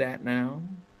not do that now,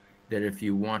 that if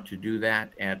you want to do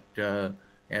that at the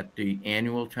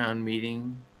annual town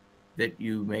meeting, that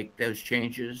you make those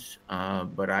changes,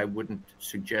 but I wouldn't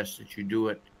suggest that you do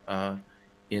it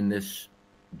in this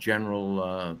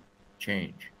general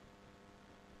change.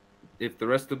 If the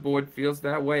rest of the board feels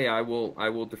that way, I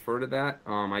will defer to that.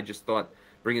 I just thought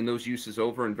bringing those uses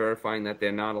over and verifying that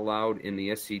they're not allowed in the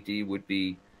SCD would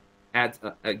be add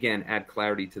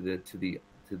clarity to the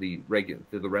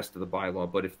rest of the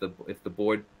bylaw. But if the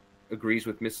board agrees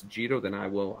with Ms. Gito, then I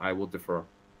will defer.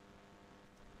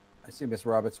 I see Ms.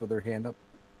 Roberts with her hand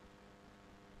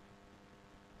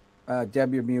up.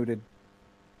 Deb, you're muted.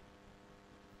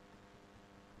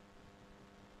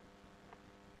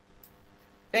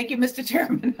 Thank you, Mr.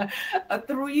 Chairman.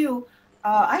 Through you,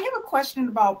 I have a question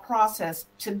about process.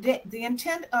 Today, the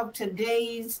intent of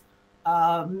today's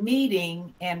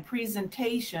meeting and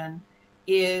presentation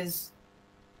is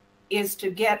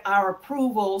to get our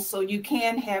approval so you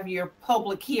can have your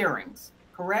public hearings,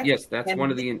 correct? Yes, that's one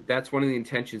of the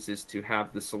intentions, is to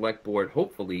have the select board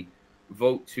hopefully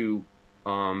vote to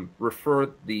refer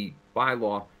the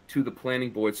bylaw to the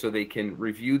planning board so they can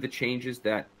review the changes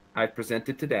that I've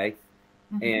presented today.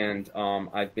 And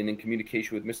I've been in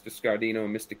communication with Mr. Scardino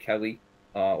and Mr. Kelly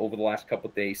over the last couple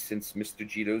of days since Mr.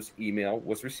 Gito's email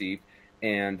was received.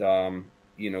 And,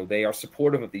 you know, they are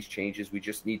supportive of these changes. We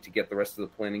just need to get the rest of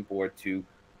the planning board to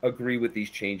agree with these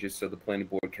changes so the planning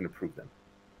board can approve them.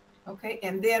 Okay,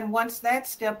 and then once that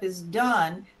step is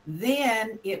done,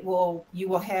 then you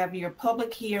will have your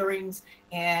public hearings,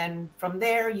 and from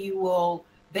there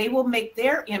they will make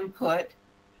their input,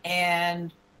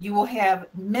 and you will have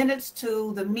minutes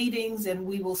to the meetings, and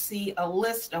we will see a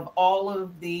list of all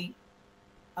of the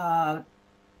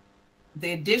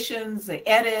additions, the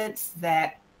edits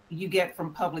that you get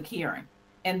from public hearing.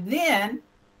 And then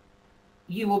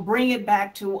you will bring it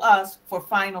back to us for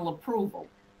final approval.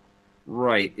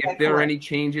 Right. If there are any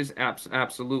changes,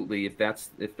 absolutely. If that's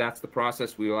the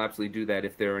process, we will absolutely do that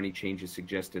if there are any changes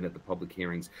suggested at the public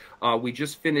hearings. We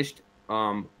just finished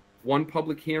one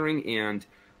public hearing, and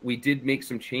we did make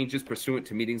some changes pursuant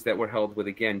to meetings that were held with,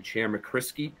 again, Chair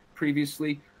McCrisky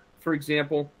previously. For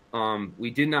example,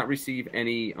 we did not receive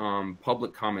any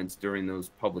public comments during those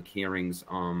public hearings.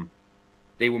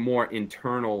 They were more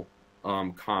internal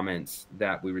comments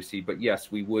that we received. But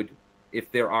yes, we would, if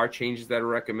there are changes that are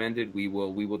recommended, we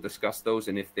will discuss those,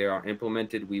 and if they are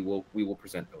implemented, we will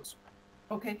present those.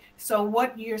 Okay, so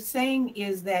what you're saying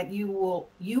is that you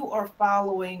are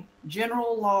following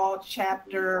General Law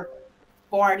Chapter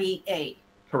 40A.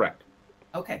 Correct.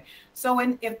 Okay, so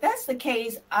if that's the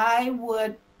case, I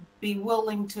would be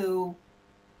willing to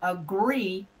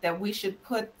agree that we should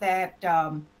put that,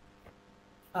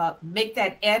 make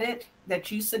that edit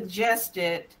that you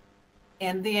suggested,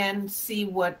 and then see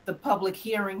what the public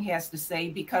hearing has to say,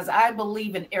 because I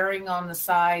believe in erring on the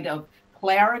side of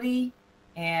clarity,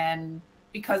 and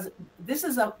because this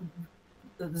is the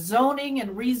zoning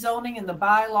and rezoning and the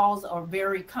bylaws are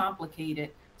very complicated.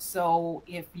 So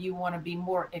if you want to be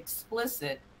more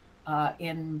explicit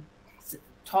in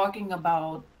talking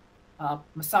about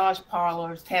massage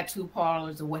parlors, tattoo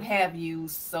parlors, or what have you,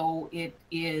 so it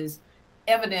is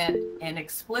evident and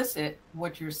explicit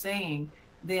what you're saying,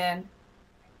 then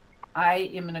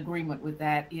I am in agreement with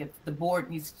that if the board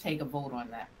needs to take a vote on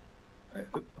that.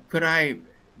 Could I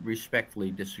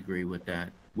respectfully disagree with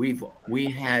that? We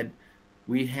had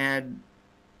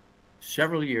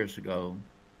several years ago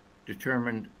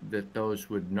determined that those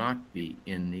would not be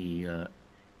in the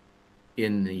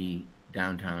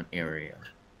downtown area.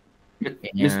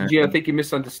 Mr. G, I think you're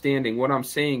misunderstanding. What I'm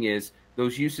saying is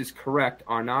those uses, correct,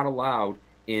 are not allowed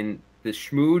in the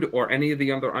Schmood or any of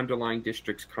the other underlying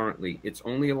districts currently. It's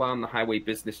only allowed in the highway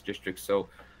business district. So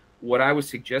what I was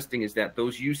suggesting is that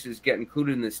those uses get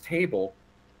included in this table,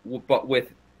 but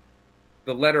with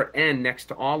the letter N next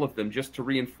to all of them, just to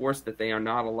reinforce that they are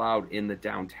not allowed in the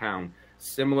downtown,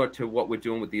 similar to what we're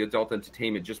doing with the adult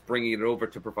entertainment, just bringing it over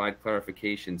to provide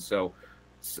clarification. So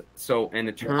an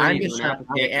attorney,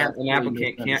 an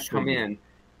applicant can't come in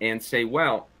and say,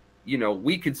 well, you know,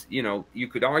 you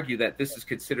could argue that this is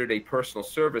considered a personal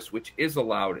service, which is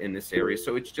allowed in this area.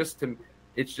 So it's just to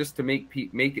make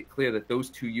it clear that those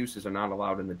two uses are not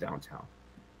allowed in the downtown.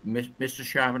 Mr.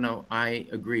 Charbonneau, I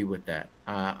agree with that.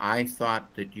 I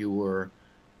thought that you were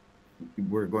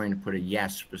going to put a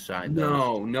yes beside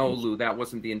those. No, Lou, that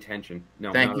wasn't the intention.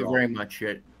 No. Thank you very much.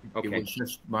 It Okay. was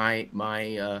just my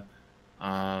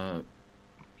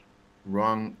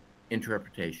wrong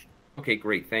interpretation. Okay,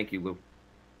 great. Thank you, Lou.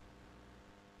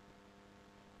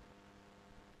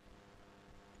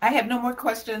 I have no more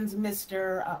questions,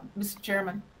 Mr.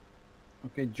 Chairman.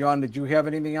 Okay, John, did you have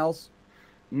anything else?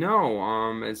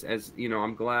 No, as you know,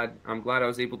 I'm glad I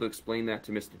was able to explain that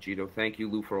to Mr. Gito. Thank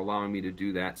you, Lou, for allowing me to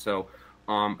do that. So,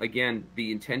 again,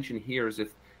 the intention here is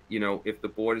if the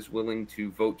board is willing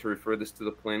to vote to refer this to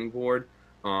the planning board,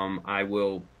 I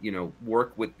will,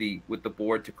 work with the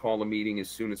board to call a meeting as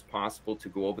soon as possible to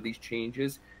go over these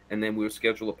changes, and then we'll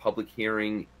schedule a public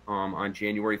hearing on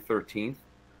January 13th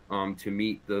to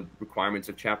meet the requirements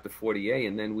of Chapter 40A,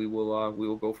 and then we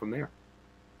will go from there.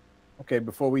 Okay,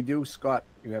 before we do, Scott,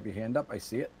 you have your hand up. I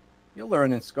see it. You're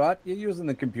learning, Scott. You're using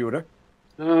the computer.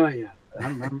 Oh yeah,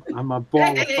 I'm a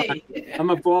ball of fire.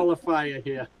 I'm a ball of fire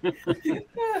here.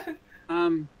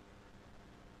 I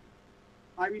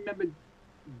remember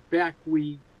back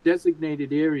we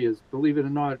designated areas. Believe it or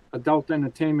not, adult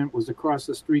entertainment was across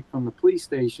the street from the police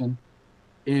station,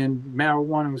 and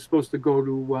marijuana was supposed to go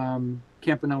to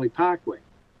Campanelli Parkway.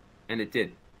 And it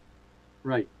did.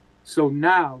 Right. So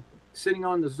now, sitting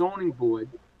on the zoning board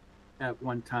at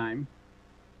one time,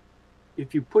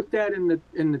 if you put that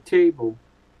in the table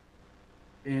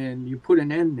and you put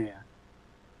an N there,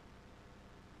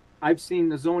 I've seen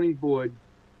the zoning board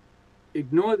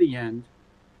ignore the end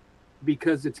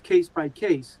because it's case by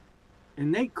case,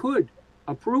 and they could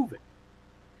approve it.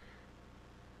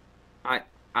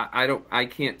 I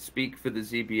can't speak for the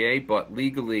ZBA, but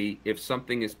legally, if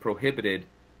something is prohibited,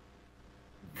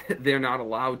 they're not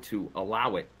allowed to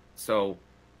allow it. So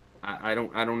I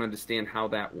don't understand how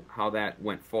that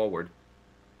went forward.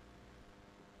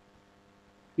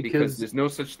 Because there's no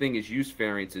such thing as use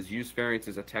variances. Use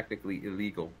variances are technically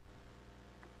illegal.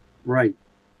 Right.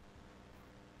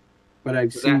 But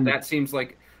I've seen that seems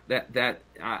like that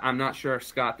I'm not sure,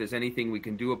 Scott, there's anything we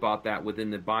can do about that within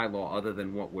the bylaw other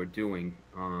than what we're doing.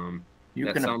 You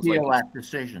that can sounds appeal like that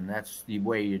decision. That's the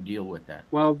way you deal with that.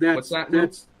 Well, What's that, Lou?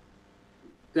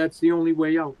 that's the only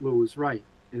way out. Lou is right.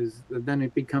 Is then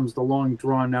it becomes the long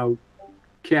drawn out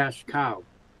cash cow.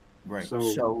 Right.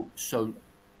 So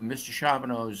Mr.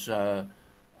 Charbonneau's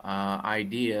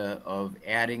idea of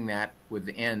adding that with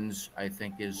ends, I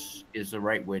think, is the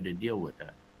right way to deal with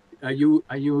that. Are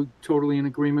you totally in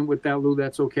agreement with that, Lou?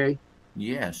 That's okay.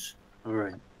 Yes. All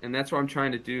right. And that's what I'm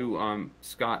trying to do,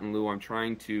 Scott and Lou. I'm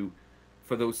trying to,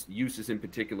 for those uses in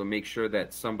particular, make sure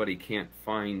that somebody can't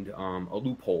find a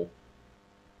loophole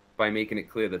by making it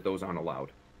clear that those aren't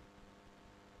allowed.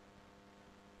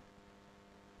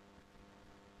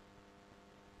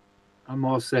 I'm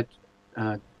all set,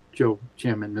 Joe,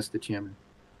 Chairman, Mr. Chairman.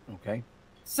 Okay.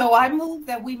 So I move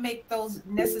that we make those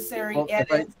necessary Well,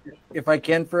 edits. if I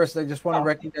can first, I just want to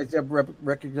Oh.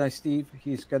 recognize Steve.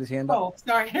 He's got his hand up. Oh,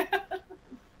 sorry.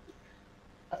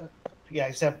 Yeah, I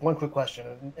just have one quick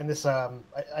question, and this I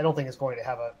don't think it's going to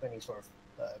have any sort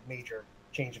of major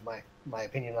change in my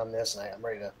opinion on this, and I'm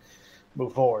ready to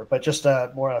move forward. But just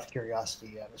more out of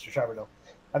curiosity, Mr. Charbonneau,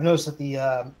 I've noticed that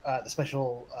the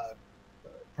special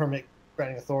permit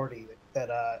granting authority that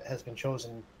has been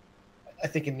chosen, I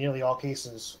think in nearly all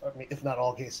cases, if not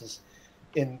all cases,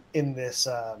 in this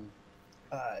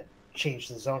change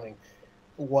to the zoning,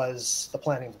 was the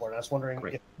planning board. I was wondering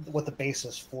what the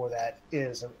basis for that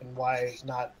is, and why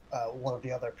not one of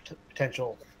the other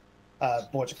potential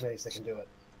boards or committees that can do it.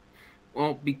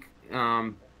 Well,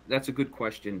 that's a good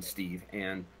question, Steve.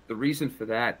 And the reason for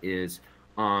that is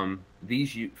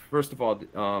first of all,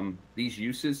 these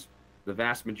uses, the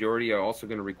vast majority are also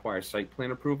going to require site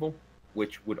plan approval,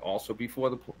 which would also be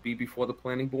before the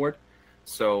planning board.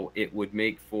 So it would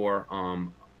make for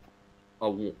a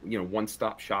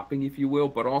one-stop shopping, if you will,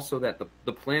 but also that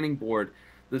the planning board,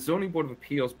 the zoning board of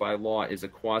appeals by law is a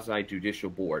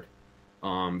quasi-judicial board.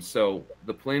 So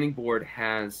the planning board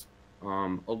has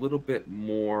a little bit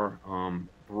more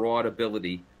broad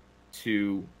ability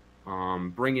to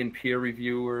bring in peer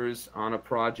reviewers on a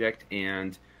project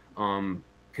and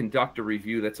conduct a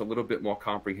review that's a little bit more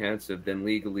comprehensive than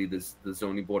legally the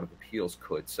zoning board of appeals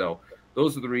could. So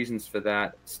those are the reasons for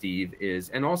that, Steve,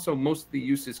 and also most of the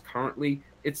uses currently,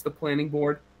 it's the planning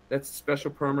board that's a special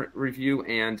permit review,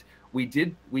 and we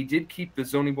did keep the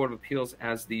zoning board of appeals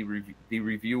as the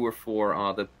reviewer for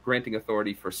the granting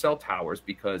authority for cell towers,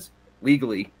 because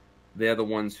legally they're the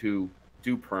ones who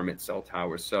do permit cell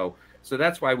towers. So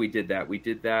that's why we did that. We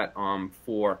did that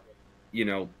for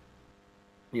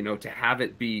to have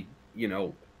it be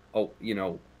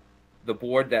the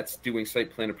board that's doing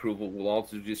site plan approval will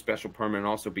also do special permit, and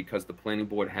also because the planning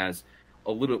board has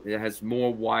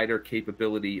more wider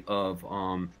capability of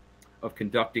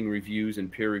conducting reviews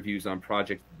and peer reviews on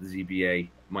projects that the ZBA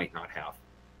might not have.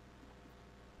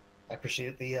 I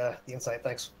appreciate the insight.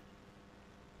 Thanks.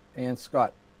 And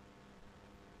Scott.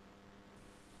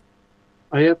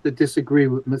 I have to disagree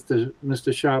with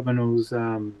Mr. Charbonneau's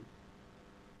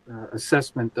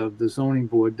assessment of the zoning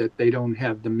board that they don't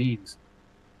have the means.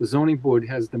 The zoning board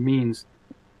has the means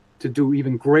to do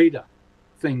even greater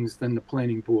things than the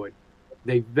planning board.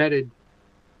 They vetted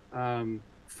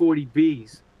 40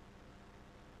 Bs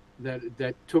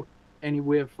that took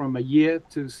anywhere from a year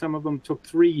to some of them took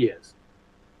 3 years.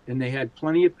 And they had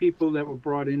plenty of people that were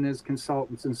brought in as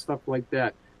consultants and stuff like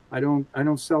that. I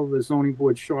don't sell the zoning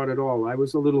board short at all. I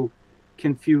was a little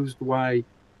confused why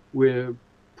we're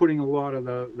putting a lot of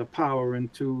the power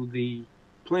into the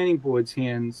planning board's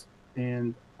hands,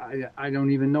 and I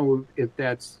don't even know if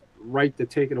that's right to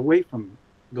take it away from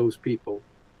those people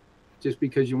just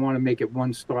because you want to make it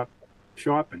one-stop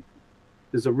shopping.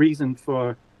 There's a reason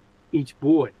for each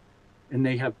board, and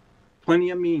they have plenty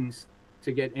of means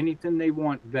to get anything they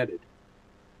want vetted.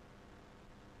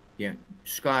 Yeah,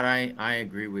 Scott, I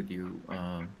agree with you.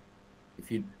 If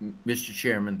you, Mr.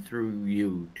 Chairman, through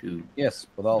you to Yes,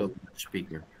 with all the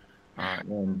speaker,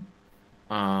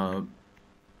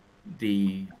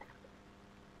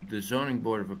 the zoning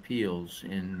board of appeals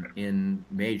in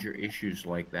major issues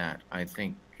like that, I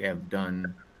think have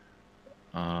done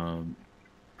a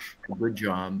good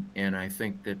job, and I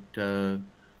think that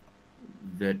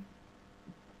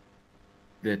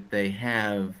that they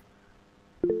have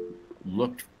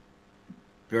looked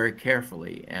very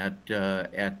carefully at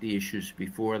the issues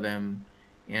before them,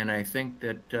 and I think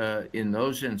that in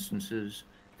those instances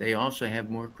they also have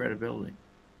more credibility,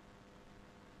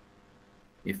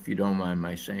 if you don't mind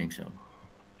my saying so.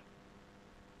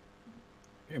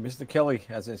 Okay, Mr. Kelly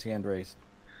has his hand raised.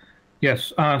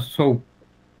 Yes, so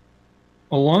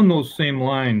along those same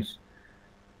lines,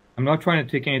 I'm not trying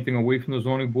to take anything away from the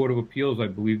Zoning Board of Appeals. I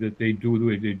believe that they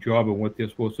do their job and what they're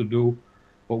supposed to do.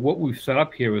 But what we've set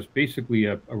up here is basically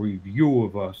a review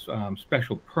of a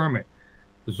special permit.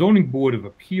 The Zoning Board of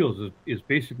Appeals is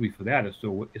basically for that, is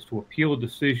to appeal a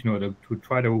decision or to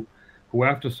try to go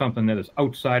after something that is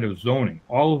outside of zoning.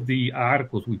 All of the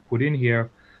articles we put in here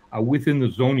are within the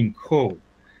zoning code.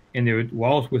 And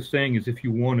all we're saying is if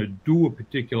you want to do a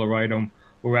particular item,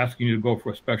 we're asking you to go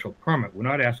for a special permit. We're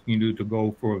not asking you to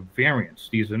go for a variance.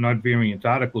 These are not variance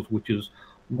articles, which is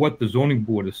what the zoning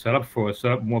board is set up for. It's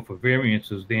set up more for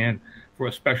variances than for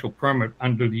a special permit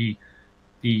under the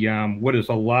what is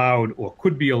allowed or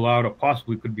could be allowed or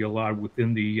possibly could be allowed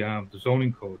within the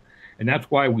zoning code. And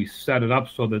that's why we set it up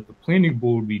so that the planning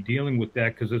board would be dealing with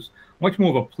that, because it's much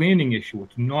more of a planning issue.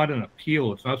 It's not an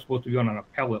appeal. It's not supposed to be on an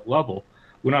appellate level.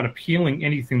 We're not appealing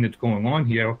anything that's going on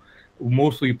here.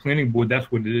 Mostly planning board,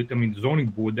 that's what it is. I mean, the zoning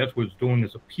board, that's what it's doing,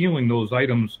 is appealing those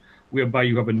items whereby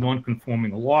you have a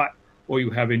non-conforming lot, or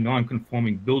you have a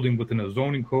non-conforming building within a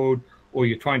zoning code, or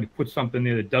you're trying to put something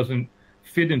there that doesn't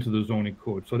fit into the zoning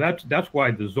code. So that's why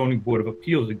the Zoning Board of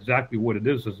Appeals is exactly what it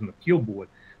is, as an appeal board.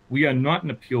 We are not an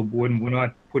appeal board, and we're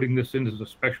not putting this in as a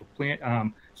special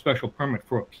permit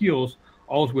for appeals.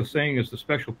 All we're saying is the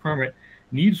special permit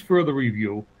needs further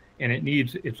review, and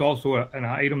it's also an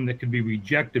item that can be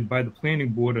rejected by the planning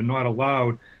board and not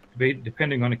allowed,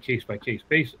 depending on a case-by-case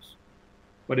basis.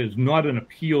 But it's not an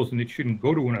appeals, and it shouldn't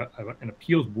go to an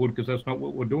appeals board, because that's not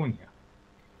what we're doing here.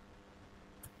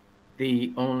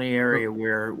 The only area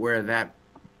where that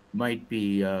might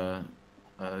be,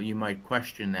 you might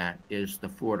question that, is the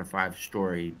 4 to 5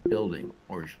 story building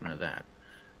portion of that.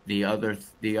 The other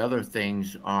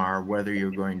things are whether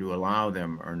you're going to allow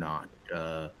them or not,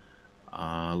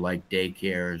 like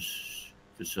daycares,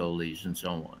 facilities, and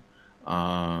so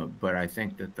on. But I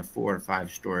think that the 4 to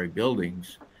 5 story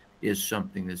buildings is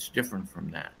something that's different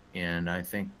from that, and I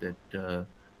think that,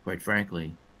 quite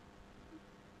frankly,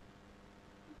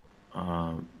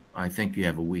 I think you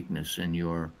have a weakness in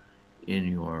your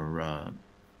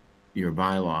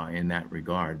bylaw in that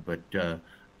regard, but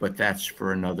that's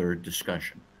for another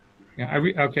discussion. Yeah,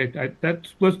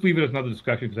 let's leave it as another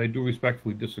discussion, because I do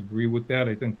respectfully disagree with that.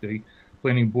 I think the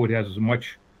planning board has as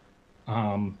much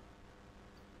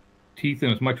teeth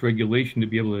and as much regulation to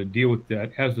be able to deal with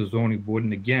that as the zoning board.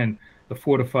 And again, the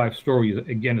 4 to 5 story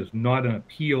again is not an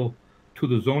appeal to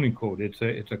the zoning code. It's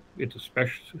a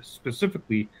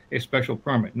specifically a special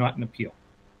permit, not an appeal.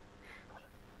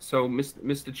 So,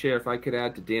 Mr. Chair, if I could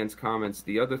add to Dan's comments,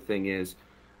 the other thing is,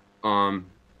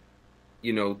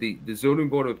 you know, the Zoning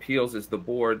Board of Appeals is the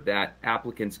board that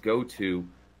applicants go to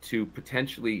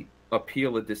potentially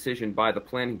appeal a decision by the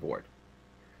planning board.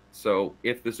 So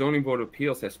if the Zoning Board of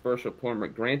Appeals has special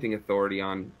permit granting authority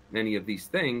on any of these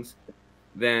things,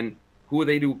 then who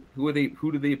do they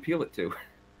appeal it to?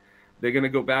 They're going to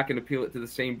go back and appeal it to the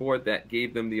same board that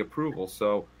gave them the approval.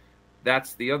 So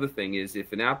that's the other thing, is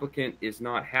if an applicant is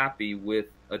not happy with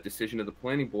a decision of the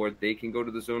planning board, they can go to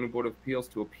the Zoning Board of Appeals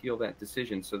to appeal that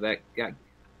decision. So that,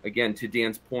 again, to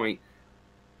Dan's point,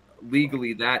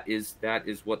 legally that is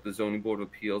what the Zoning Board of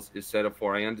Appeals is set up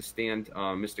for. I understand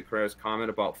Mr. Carrera's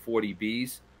comment about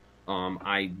 40Bs.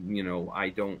 The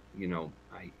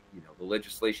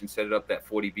legislation set it up that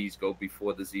 40Bs go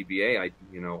before the ZBA.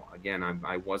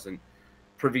 I wasn't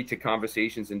privy to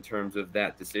conversations in terms of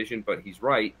that decision, but he's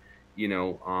right.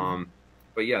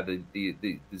 But yeah,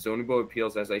 the Zoning Board of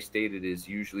Appeals, as I stated, is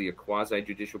usually a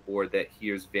quasi-judicial board that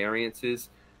hears variances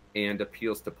and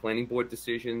appeals to planning board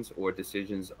decisions or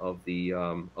decisions of the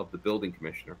building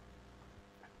commissioner.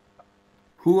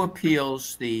 Who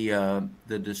appeals the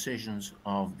decisions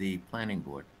of the planning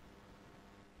board?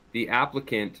 The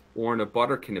applicant or an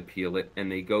abutter can appeal it,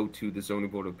 and they go to the Zoning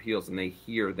Board of Appeals, and they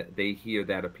hear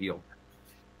that appeal.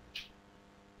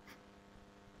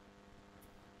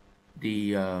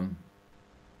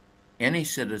 Any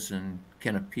citizen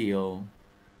can appeal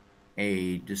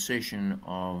a decision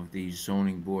of the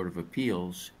Zoning Board of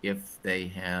Appeals if they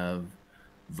have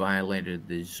violated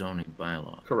the zoning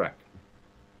bylaw. Correct.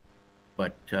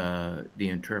 But the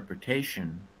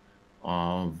interpretation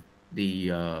of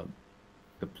the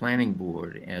planning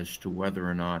board as to whether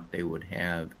or not they would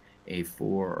have a 4-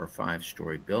 or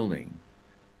 5-story building.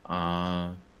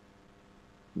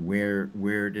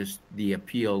 Where does the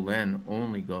appeal then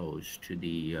only goes to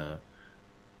the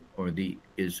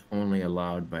is only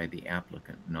allowed by the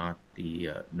applicant, not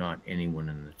anyone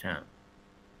in the town.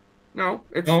 No,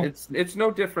 it's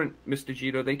no different, Mr.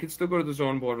 Gito. They could still go to the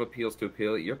zoning board of appeals to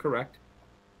appeal it. You're correct.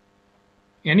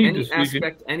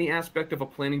 Any aspect of a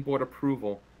planning board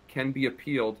approval can be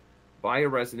appealed by a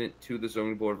resident to the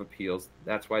zoning board of appeals.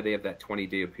 That's why they have that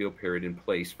 20-day appeal period in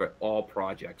place for all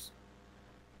projects.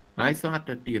 I thought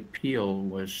that the appeal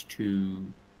was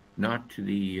not to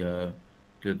the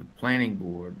planning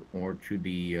board or to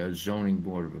the zoning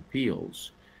board of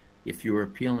appeals. If you're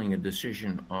appealing a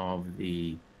decision of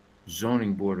the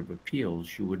zoning board of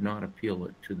appeals, you would not appeal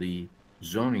it to the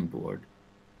zoning board.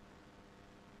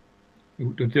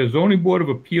 The zoning board of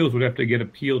appeals would have to get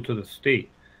appealed to the state.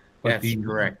 But That's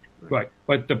correct. Right,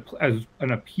 but as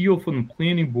an appeal from the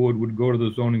planning board would go to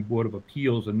the zoning board of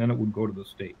appeals, and then it would go to the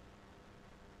state.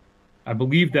 I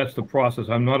believe that's the process.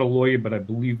 I'm not a lawyer, but I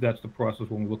believe that's the process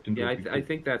when we looked into it. Yeah, I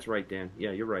think that's right, Dan. Yeah,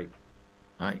 you're right.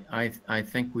 I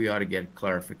think we ought to get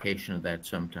clarification of that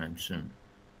sometime soon.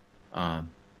 I'm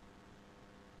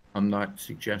not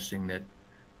suggesting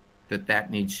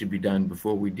that needs to be done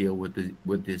before we deal with the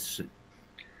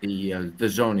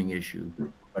zoning issue,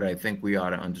 but I think we ought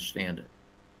to understand it.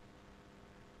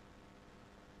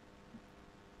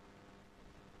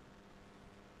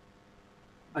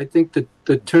 I think that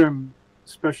the term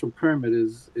special permit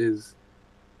is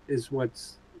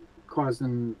what's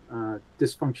causing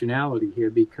dysfunctionality here,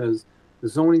 because the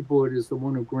zoning board is the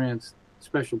one who grants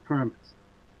special permits.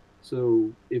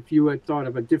 So if you had thought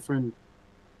of a different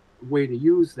way to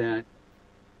use that,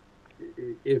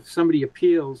 if somebody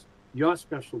appeals your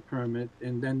special permit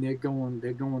and then they're going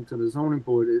to the zoning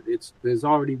board, there's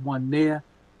already one there.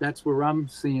 That's where I'm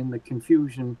seeing the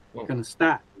confusion going to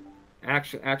start.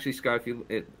 Actually, Scott,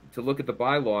 to look at the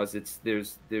bylaws,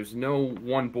 there's no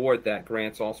one board that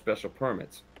grants all special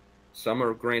permits. Some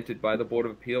are granted by the Board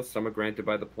of Appeals, some are granted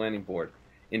by the Planning Board.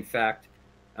 In fact,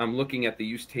 I'm looking at the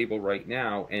use table right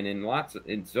now, and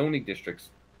in zoning districts,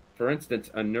 for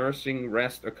instance, a nursing,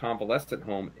 rest, or convalescent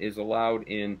home is allowed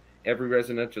in every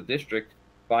residential district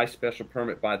by special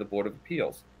permit by the Board of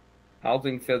Appeals.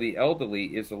 Housing for the elderly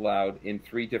is allowed in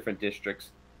 3 different districts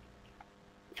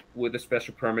with a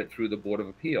special permit through the Board of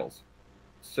Appeals.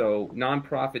 So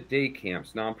nonprofit day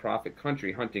camps, nonprofit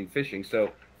country, hunting, fishing.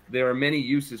 So there are many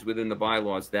uses within the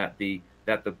bylaws that the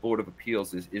Board of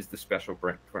Appeals is the special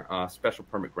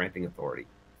permit granting authority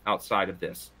outside of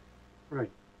this. Right.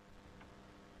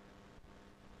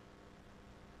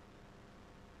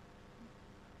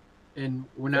 And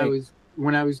when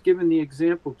I was giving the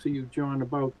example to you, John,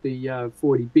 about the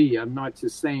 40B, I'm not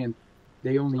just saying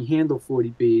they only handle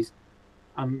 40Bs.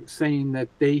 I'm saying that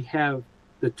they have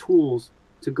the tools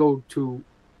to go to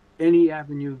any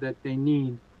avenue that they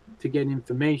need to get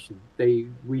information.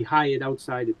 We hired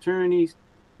outside attorneys.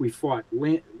 We fought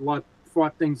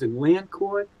things in land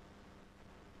court,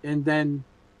 and then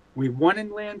we won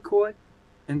in land court.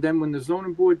 And then when the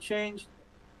zoning board changed,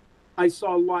 I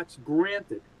saw lots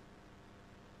granted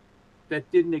that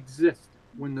didn't exist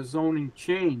when the zoning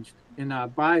changed in our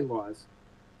bylaws.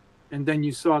 And then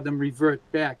you saw them revert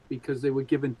back because they were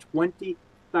given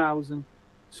 20,000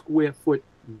 square foot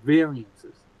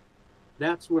variances.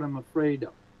 That's what I'm afraid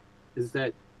of, is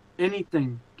that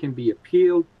anything can be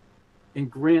appealed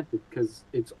and granted because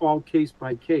it's all case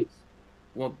by case.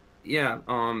 Well, yeah.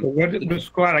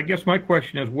 Scott, I guess my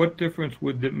question is, what difference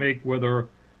would it make whether,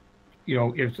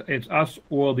 it's us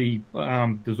or the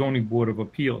zoning board of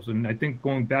appeals? And I think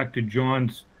going back to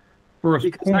John's first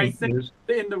point is,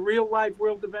 in the real life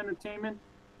world of entertainment,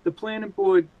 the planning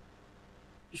board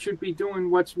should be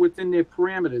doing what's within their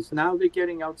parameters. Now they're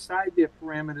getting outside their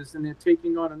parameters and they're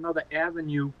taking on another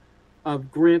avenue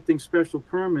of granting special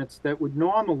permits that would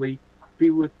normally be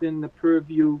within the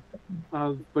purview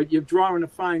of, but you're drawing a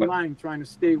fine line trying to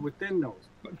stay within those.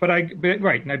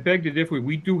 Right, and I beg to differ.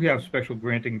 We do have special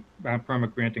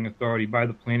permit granting authority by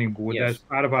the planning board. Yes. That's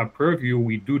part of our purview.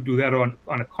 We do that on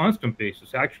a constant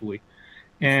basis, actually.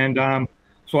 And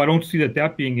so I don't see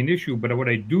that being an issue. But what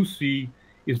I do see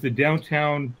is the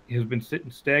downtown has been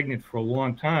sitting stagnant for a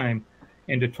long time,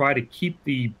 and to try to keep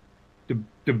the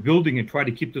building and try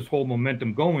to keep this whole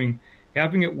momentum going,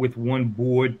 having it with one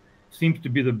board seems to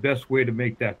be the best way to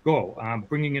make that go.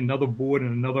 Bringing another board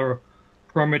and another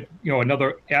permit,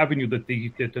 another avenue that the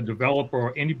developer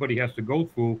or anybody has to go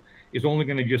through is only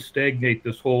going to just stagnate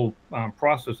this whole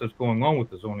process that's going on with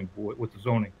the zoning board, with the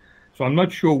zoning. So I'm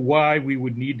not sure why we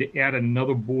would need to add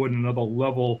another board, another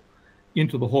level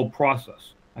into the whole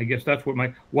process. I guess that's what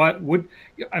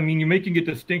I mean, you're making a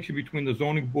distinction between the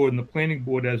zoning board and the planning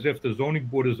board as if the zoning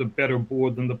board is a better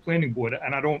board than the planning board.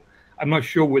 And I'm not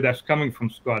sure where that's coming from,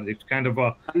 Scott. It's kind of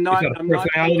is that a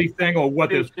personality thing or what?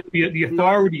 The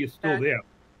authority is still there.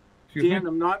 Dan,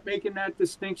 I'm not making that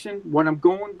distinction. What I'm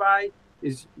going by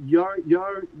is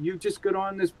you just got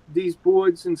on these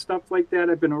boards and stuff like that.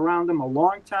 I've been around them a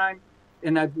long time,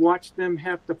 and I've watched them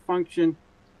have to function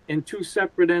in two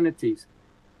separate entities.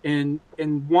 And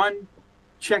one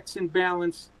checks and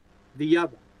balance the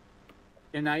other.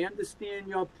 And I understand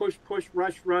your push,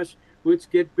 rush, let's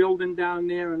get building down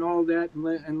there and all that,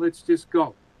 and let's just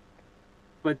go.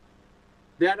 But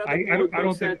that other board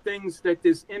looks at things that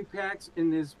there's impacts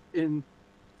and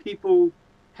people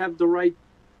have the right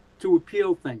to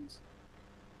appeal things.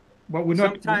 Well,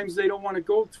 sometimes they don't want to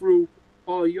go through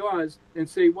all yours and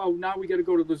say, well, now we got to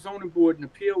go to the zoning board and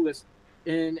appeal this.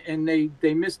 And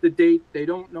they missed the date. They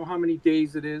don't know how many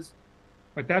days it is.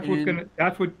 But that's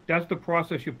the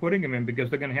process you're putting them in,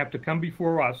 because they're going to have to come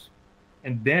before us,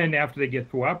 and then after they get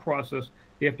through our process,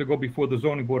 they have to go before the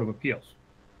zoning board of appeals,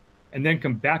 and then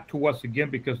come back to us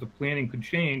again because the planning could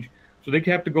change. So they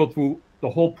have to go through the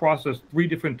whole process 3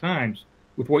 different times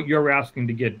with what you're asking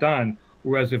to get done.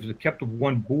 Whereas if it's kept with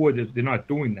one board, they're not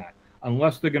doing that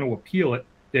unless they're going to appeal it.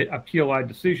 They appeal our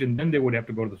decision, then they would have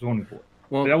to go to the zoning board.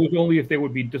 Well, that was only if they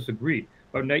would be disagreed.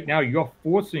 But right now you're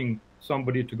forcing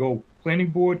somebody to go planning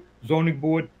board, zoning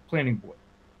board, planning board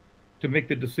to make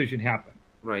the decision happen.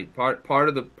 Right. Part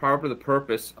of the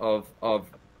purpose of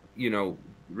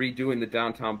redoing the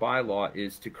downtown bylaw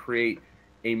is to create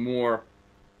a more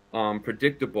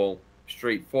predictable,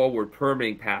 straightforward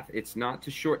permitting path. It's not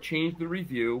to shortchange the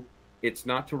review. It's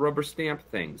not to rubber stamp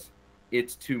things.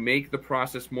 It's to make the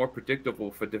process more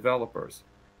predictable for developers.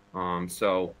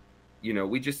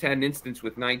 We just had an instance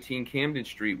with 19 Camden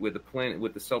Street with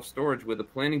the self-storage, where the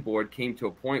planning board came to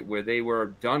a point where they were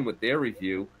done with their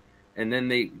review, and then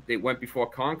they went before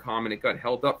Concom, and it got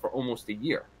held up for almost a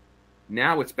year.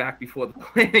 Now it's back before the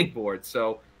planning board.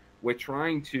 So we're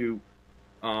trying to.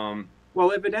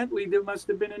 Well, evidently there must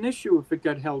have been an issue if it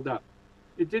got held up.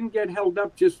 It didn't get held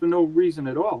up just for no reason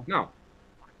at all.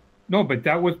 No, but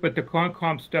the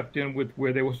Concom stepped in with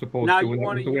where they were supposed now to. Now you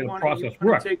want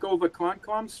to take over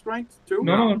Concom's strength too?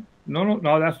 No,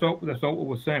 that's not what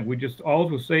we're saying. All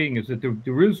we're saying is that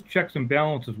there is checks and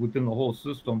balances within the whole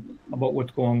system about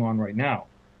what's going on right now.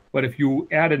 But if you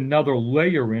add another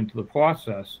layer into the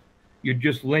process, you're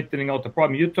just lengthening out the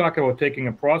problem. You're talking about taking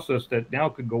a process that now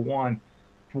could go on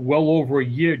for well over a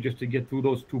year just to get through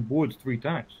those 2 boards 3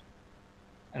 times.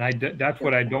 And that's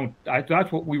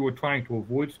what we were trying to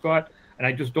avoid, Scott. And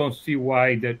I just don't see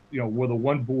why that, whether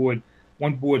one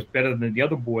board's better than the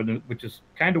other board, which is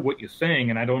kind of what you're saying.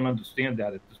 And I don't understand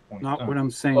that at this point. Not what I'm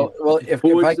saying. Well, if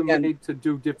boards are made to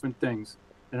do different things,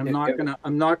 and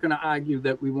I'm not gonna argue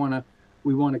that we want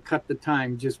to cut the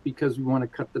time just because we want to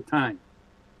cut the time.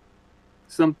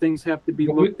 Some things have to be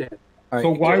looked at. Right.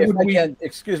 So why would we?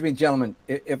 Excuse me, gentlemen.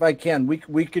 If I can,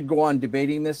 we could go on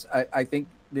debating this. I think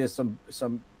there's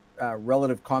some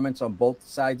relative comments on both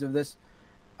sides of this,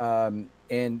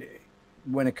 and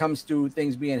when it comes to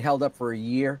things being held up for a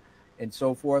year and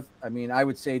so forth, I mean, I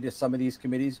would say to some of these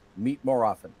committees, meet more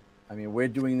often. I mean, we're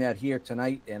doing that here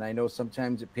tonight, and I know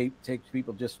sometimes it takes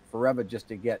people just forever just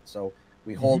to get. So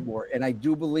we hold more, and I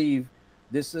do believe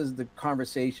this is the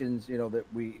conversations that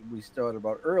we started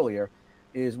about earlier.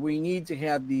 Is we need to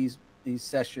have these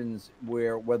sessions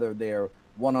where, whether they're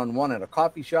one-on-one at a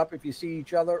coffee shop if you see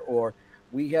each other, or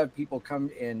we have people come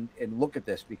in and look at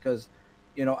this, because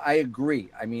I agree.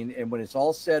 I mean, and when it's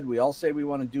all said, we all say we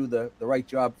want to do the right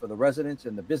job for the residents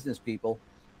and the business people,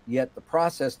 yet the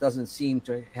process doesn't seem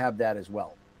to have that as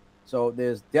well. So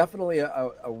there's definitely a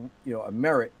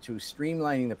merit to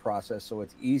streamlining the process so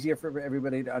it's easier for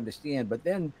everybody to understand. But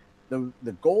then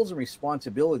the goals and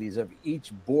responsibilities of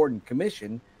each board and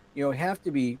commission, have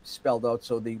to be spelled out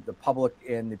so the public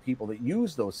and the people that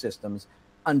use those systems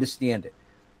understand it.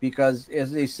 Because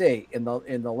as they say, in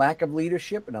the lack of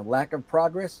leadership and a lack of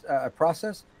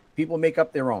process, people make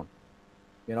up their own.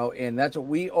 And that's what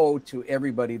we owe to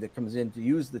everybody that comes in to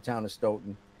use the town of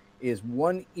Stoughton, is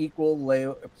one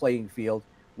equal playing field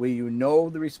where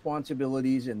the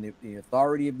responsibilities and the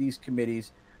authority of these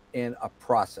committees and a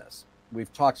process.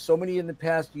 We've talked so many in the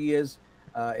past years.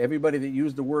 Everybody that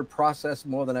used the word process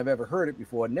more than I've ever heard it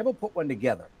before never put one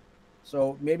together.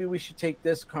 So maybe we should take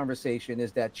this conversation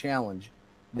as that challenge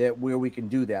where we can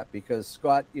do that, because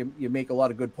Scott, you make a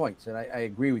lot of good points, and I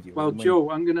agree with you. Well,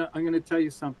 Joe, I'm gonna tell you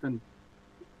something.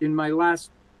 In my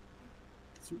last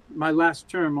my last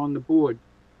term on the board,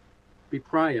 be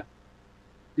prior.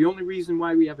 The only reason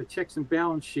why we have a checks and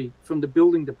balance sheet from the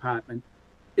building department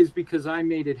is because I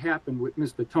made it happen with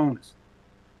Mr. Tonis.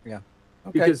 Yeah.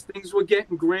 Okay. Because things were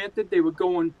getting granted. They were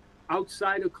going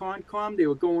outside of Concom. They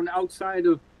were going outside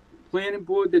of planning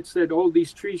board that said, oh,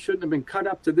 these trees shouldn't have been cut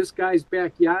up to this guy's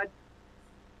backyard.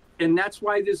 And that's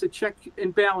why there's a check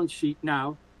and balance sheet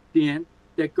now, Dan,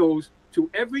 that goes to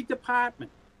every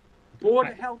department, Board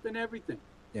of Health and everything.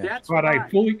 Yeah. That's But why.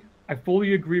 I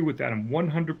fully agree with that. I'm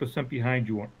 100% behind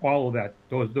you on all of that.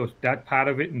 That part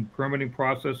of it and permitting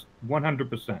process,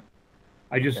 100%.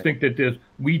 I just think that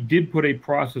we did put a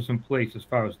process in place as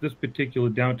far as this particular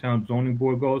downtown zoning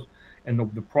board goes, and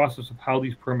the process of how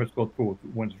these permits go through.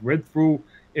 When it's read through,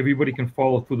 everybody can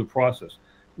follow through the process.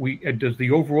 Does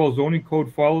the overall zoning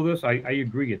code follow this? I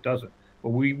agree it doesn't. But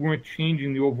we weren't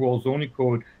changing the overall zoning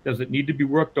code. Does it need to be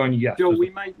worked on? Yes. Joe, we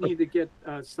might need to get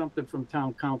something from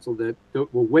town council that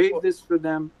will waive this for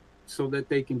them so that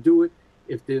they can do it.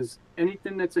 If there's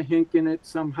anything that's a hink in it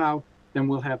somehow, then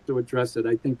we'll have to address it.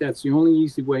 I think that's the only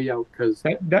easy way out, because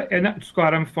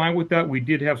Scott, I'm fine with that. We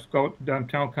did have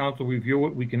town council review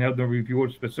it. We can have them review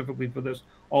it specifically for this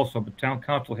also, but town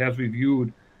council has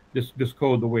reviewed this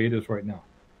code the way it is right now.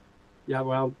 Yeah,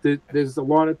 well, there's a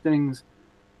lot of things.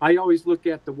 I always look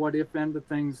at the what if end of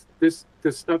things.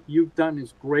 The stuff you've done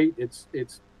is great. It's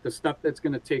the stuff that's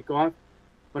going to take off,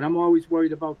 but I'm always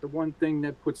worried about the one thing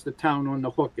that puts the town on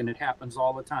the hook, and it happens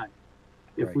all the time.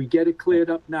 If we get it cleared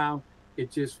up now, it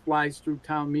just flies through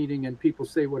town meeting and people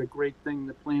say what a great thing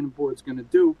the planning board's going to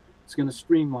do. It's going to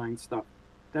streamline stuff.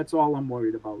 That's all I'm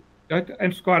worried about.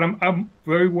 And Scott, I'm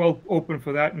very well open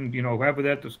for that, and having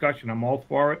that discussion. I'm all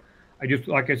for it. I just,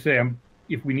 like I say,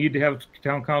 if we need to have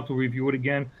town council review it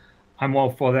again, I'm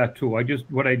all for that too.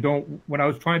 What I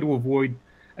was trying to avoid,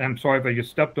 and I'm sorry if I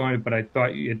just stepped on it, but I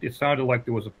thought it sounded like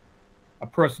there was a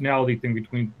personality thing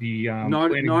between the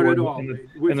planning not board at all. and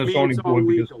With the me, zoning it's all board.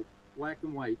 legal, black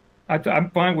and white. I'm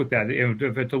fine with that.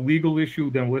 If it's a legal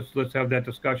issue, then let's have that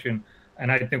discussion.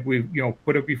 And I think we've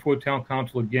put it before town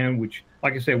council again, which,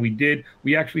 like I said, we did.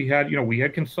 We actually had we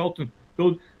had consultants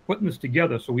putting this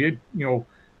together. So we had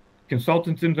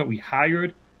consultants in that we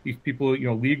hired. These people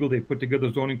legal. They put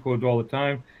together zoning codes all the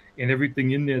time, and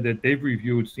everything in there that they've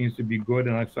reviewed seems to be good.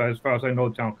 And as far as I know,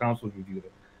 town council's reviewed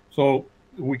it. So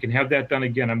we can have that done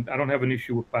again. I don't have an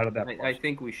issue with part of that. I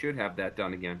think we should have that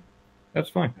done again. That's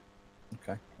fine.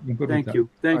 Okay. I'm good Thank with you.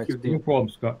 that. Thank you, No Dean. problem,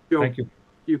 Scott. Joe, Thank you.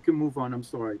 You can move on. I'm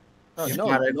sorry.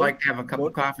 Scott, I'd like to have a cup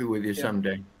of coffee with you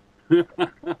someday. No,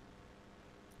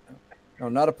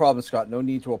 not a problem, Scott. No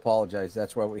need to apologize.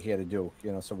 That's what we're here to do.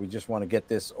 So we just want to get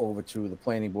this over to the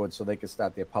planning board so they can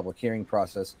start their public hearing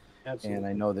process. Absolutely. And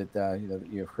I know that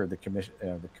you've heard the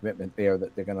commitment there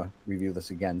that they're going to review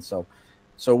this again. So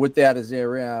with that,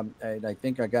 I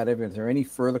think I got everything. Is there any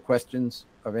further questions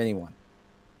of anyone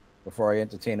before I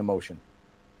entertain a motion?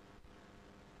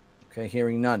 Okay,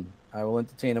 hearing none, I will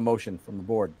entertain a motion from the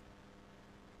board.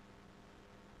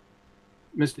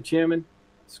 Mr. Chairman,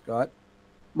 Scott?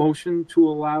 motion to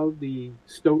allow the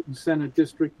Stoughton Center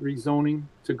District rezoning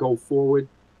to go forward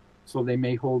so they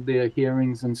may hold their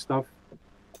hearings and stuff.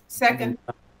 Second.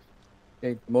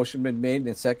 Okay, motion been made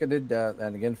and seconded,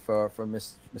 and again for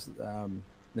Miss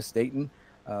Staton,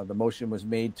 the motion was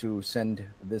made to send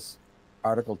this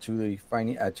article to the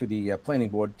planning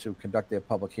board to conduct their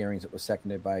public hearings. It was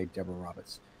seconded by Deborah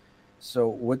Roberts. So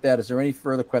with that, is there any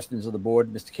further questions of the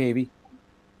board? Mr. Cavey?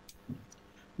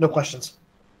 No questions.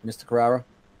 Mr. Carrara?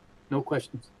 No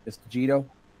questions. Mr. Gito?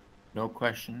 No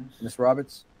questions. Ms.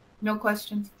 Roberts? No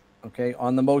questions. Okay,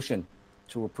 on the motion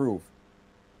to approve,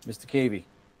 Mr. Cavey?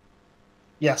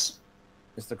 Yes.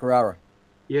 Mr. Carrara?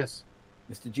 Yes.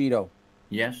 Mr. Gito?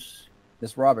 Yes.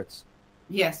 Ms. Roberts?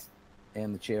 Yes.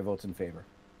 And the chair votes in favor.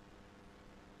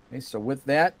 Okay, so with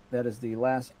that, that is the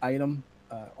last item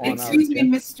on Excuse our me,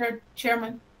 agenda. Mr.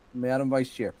 Chairman. Madam Vice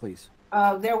Chair, please.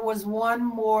 There was one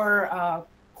more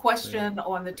question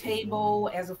on the table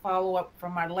as a follow-up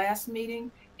from our last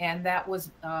meeting, and that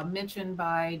was mentioned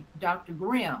by Dr.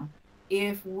 Grimm.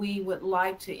 If we would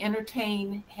like to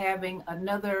entertain having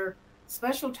another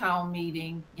special town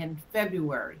meeting in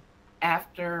February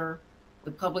after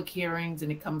the public hearings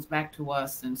and it comes back to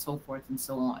us and so forth and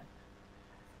so on.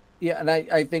 Yeah, and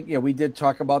I think, we did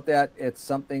talk about that. It's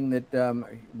something that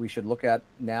we should look at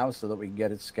now so that we can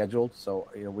get it scheduled. So,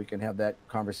 we can have that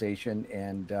conversation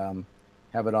and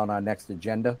have it on our next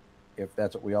agenda if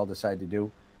that's what we all decide to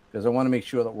do. Because I want to make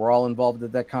sure that we're all involved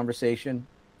in that conversation,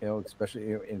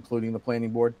 especially including the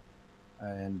planning board.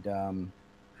 And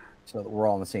so that we're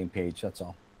all on the same page, that's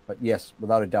all. But yes,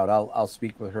 without a doubt, I'll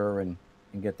speak with her and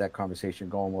and get that conversation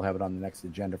going. We'll have it on the next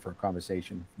agenda for a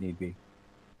conversation if need be.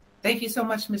 Thank you so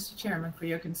much, Mr. Chairman, for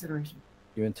your consideration.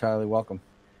 You're entirely welcome.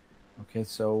 Okay,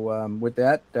 so with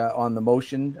that, on the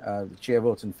motion, the chair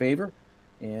votes in favor,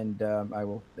 and I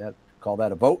will call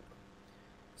that a vote.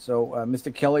 So,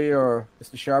 Mr. Kelly or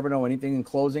Mr. Charbonneau, anything in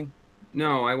closing?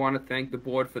 No, I want to thank the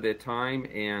board for their time,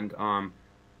 and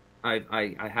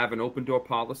I have an open door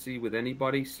policy with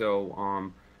anybody.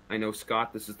 So I know,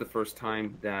 Scott, this is the first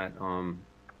time that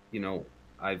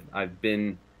I've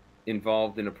been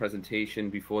involved in a presentation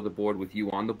before the board with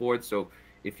you on the board. So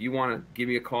if you want to give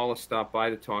me a call or stop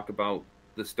by to talk about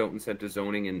the Stoughton Center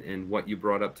zoning and what you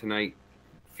brought up tonight,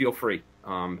 feel free.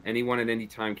 Anyone at any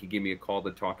time can give me a call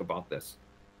to talk about this.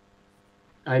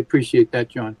 I appreciate that,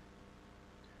 John.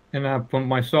 And from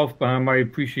myself, I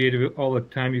appreciate all the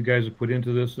time you guys have put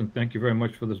into this, and thank you very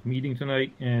much for this meeting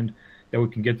tonight, and that we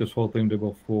can get this whole thing to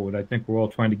go forward. I think we're all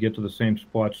trying to get to the same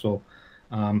spot, so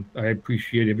I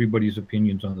appreciate everybody's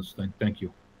opinions on this thing. Thank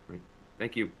you. Great.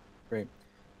 Thank you. Great.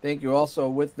 Thank you. Also,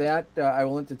 with that, I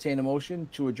will entertain a motion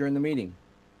to adjourn the meeting.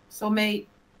 So made.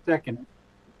 Second.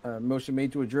 Motion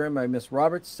made to adjourn by Ms.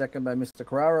 Roberts, second by Mr.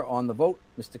 Carrara. On the vote,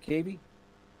 Mr. Cavey,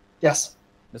 Yes.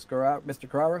 Mr.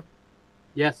 Carrara,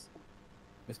 Yes.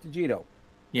 Mr. Gito,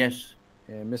 Yes.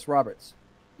 and Ms. Roberts.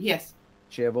 Yes.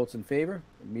 Chair votes in favor.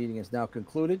 The meeting is now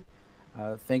concluded.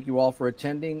 Thank you all for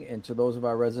attending, and to those of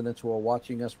our residents who are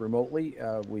watching us remotely,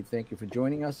 we thank you for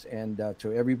joining us. And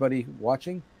to everybody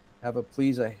watching, have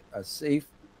a safe,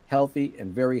 healthy,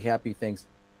 and very happy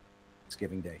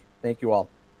Thanksgiving Day. Thank you all.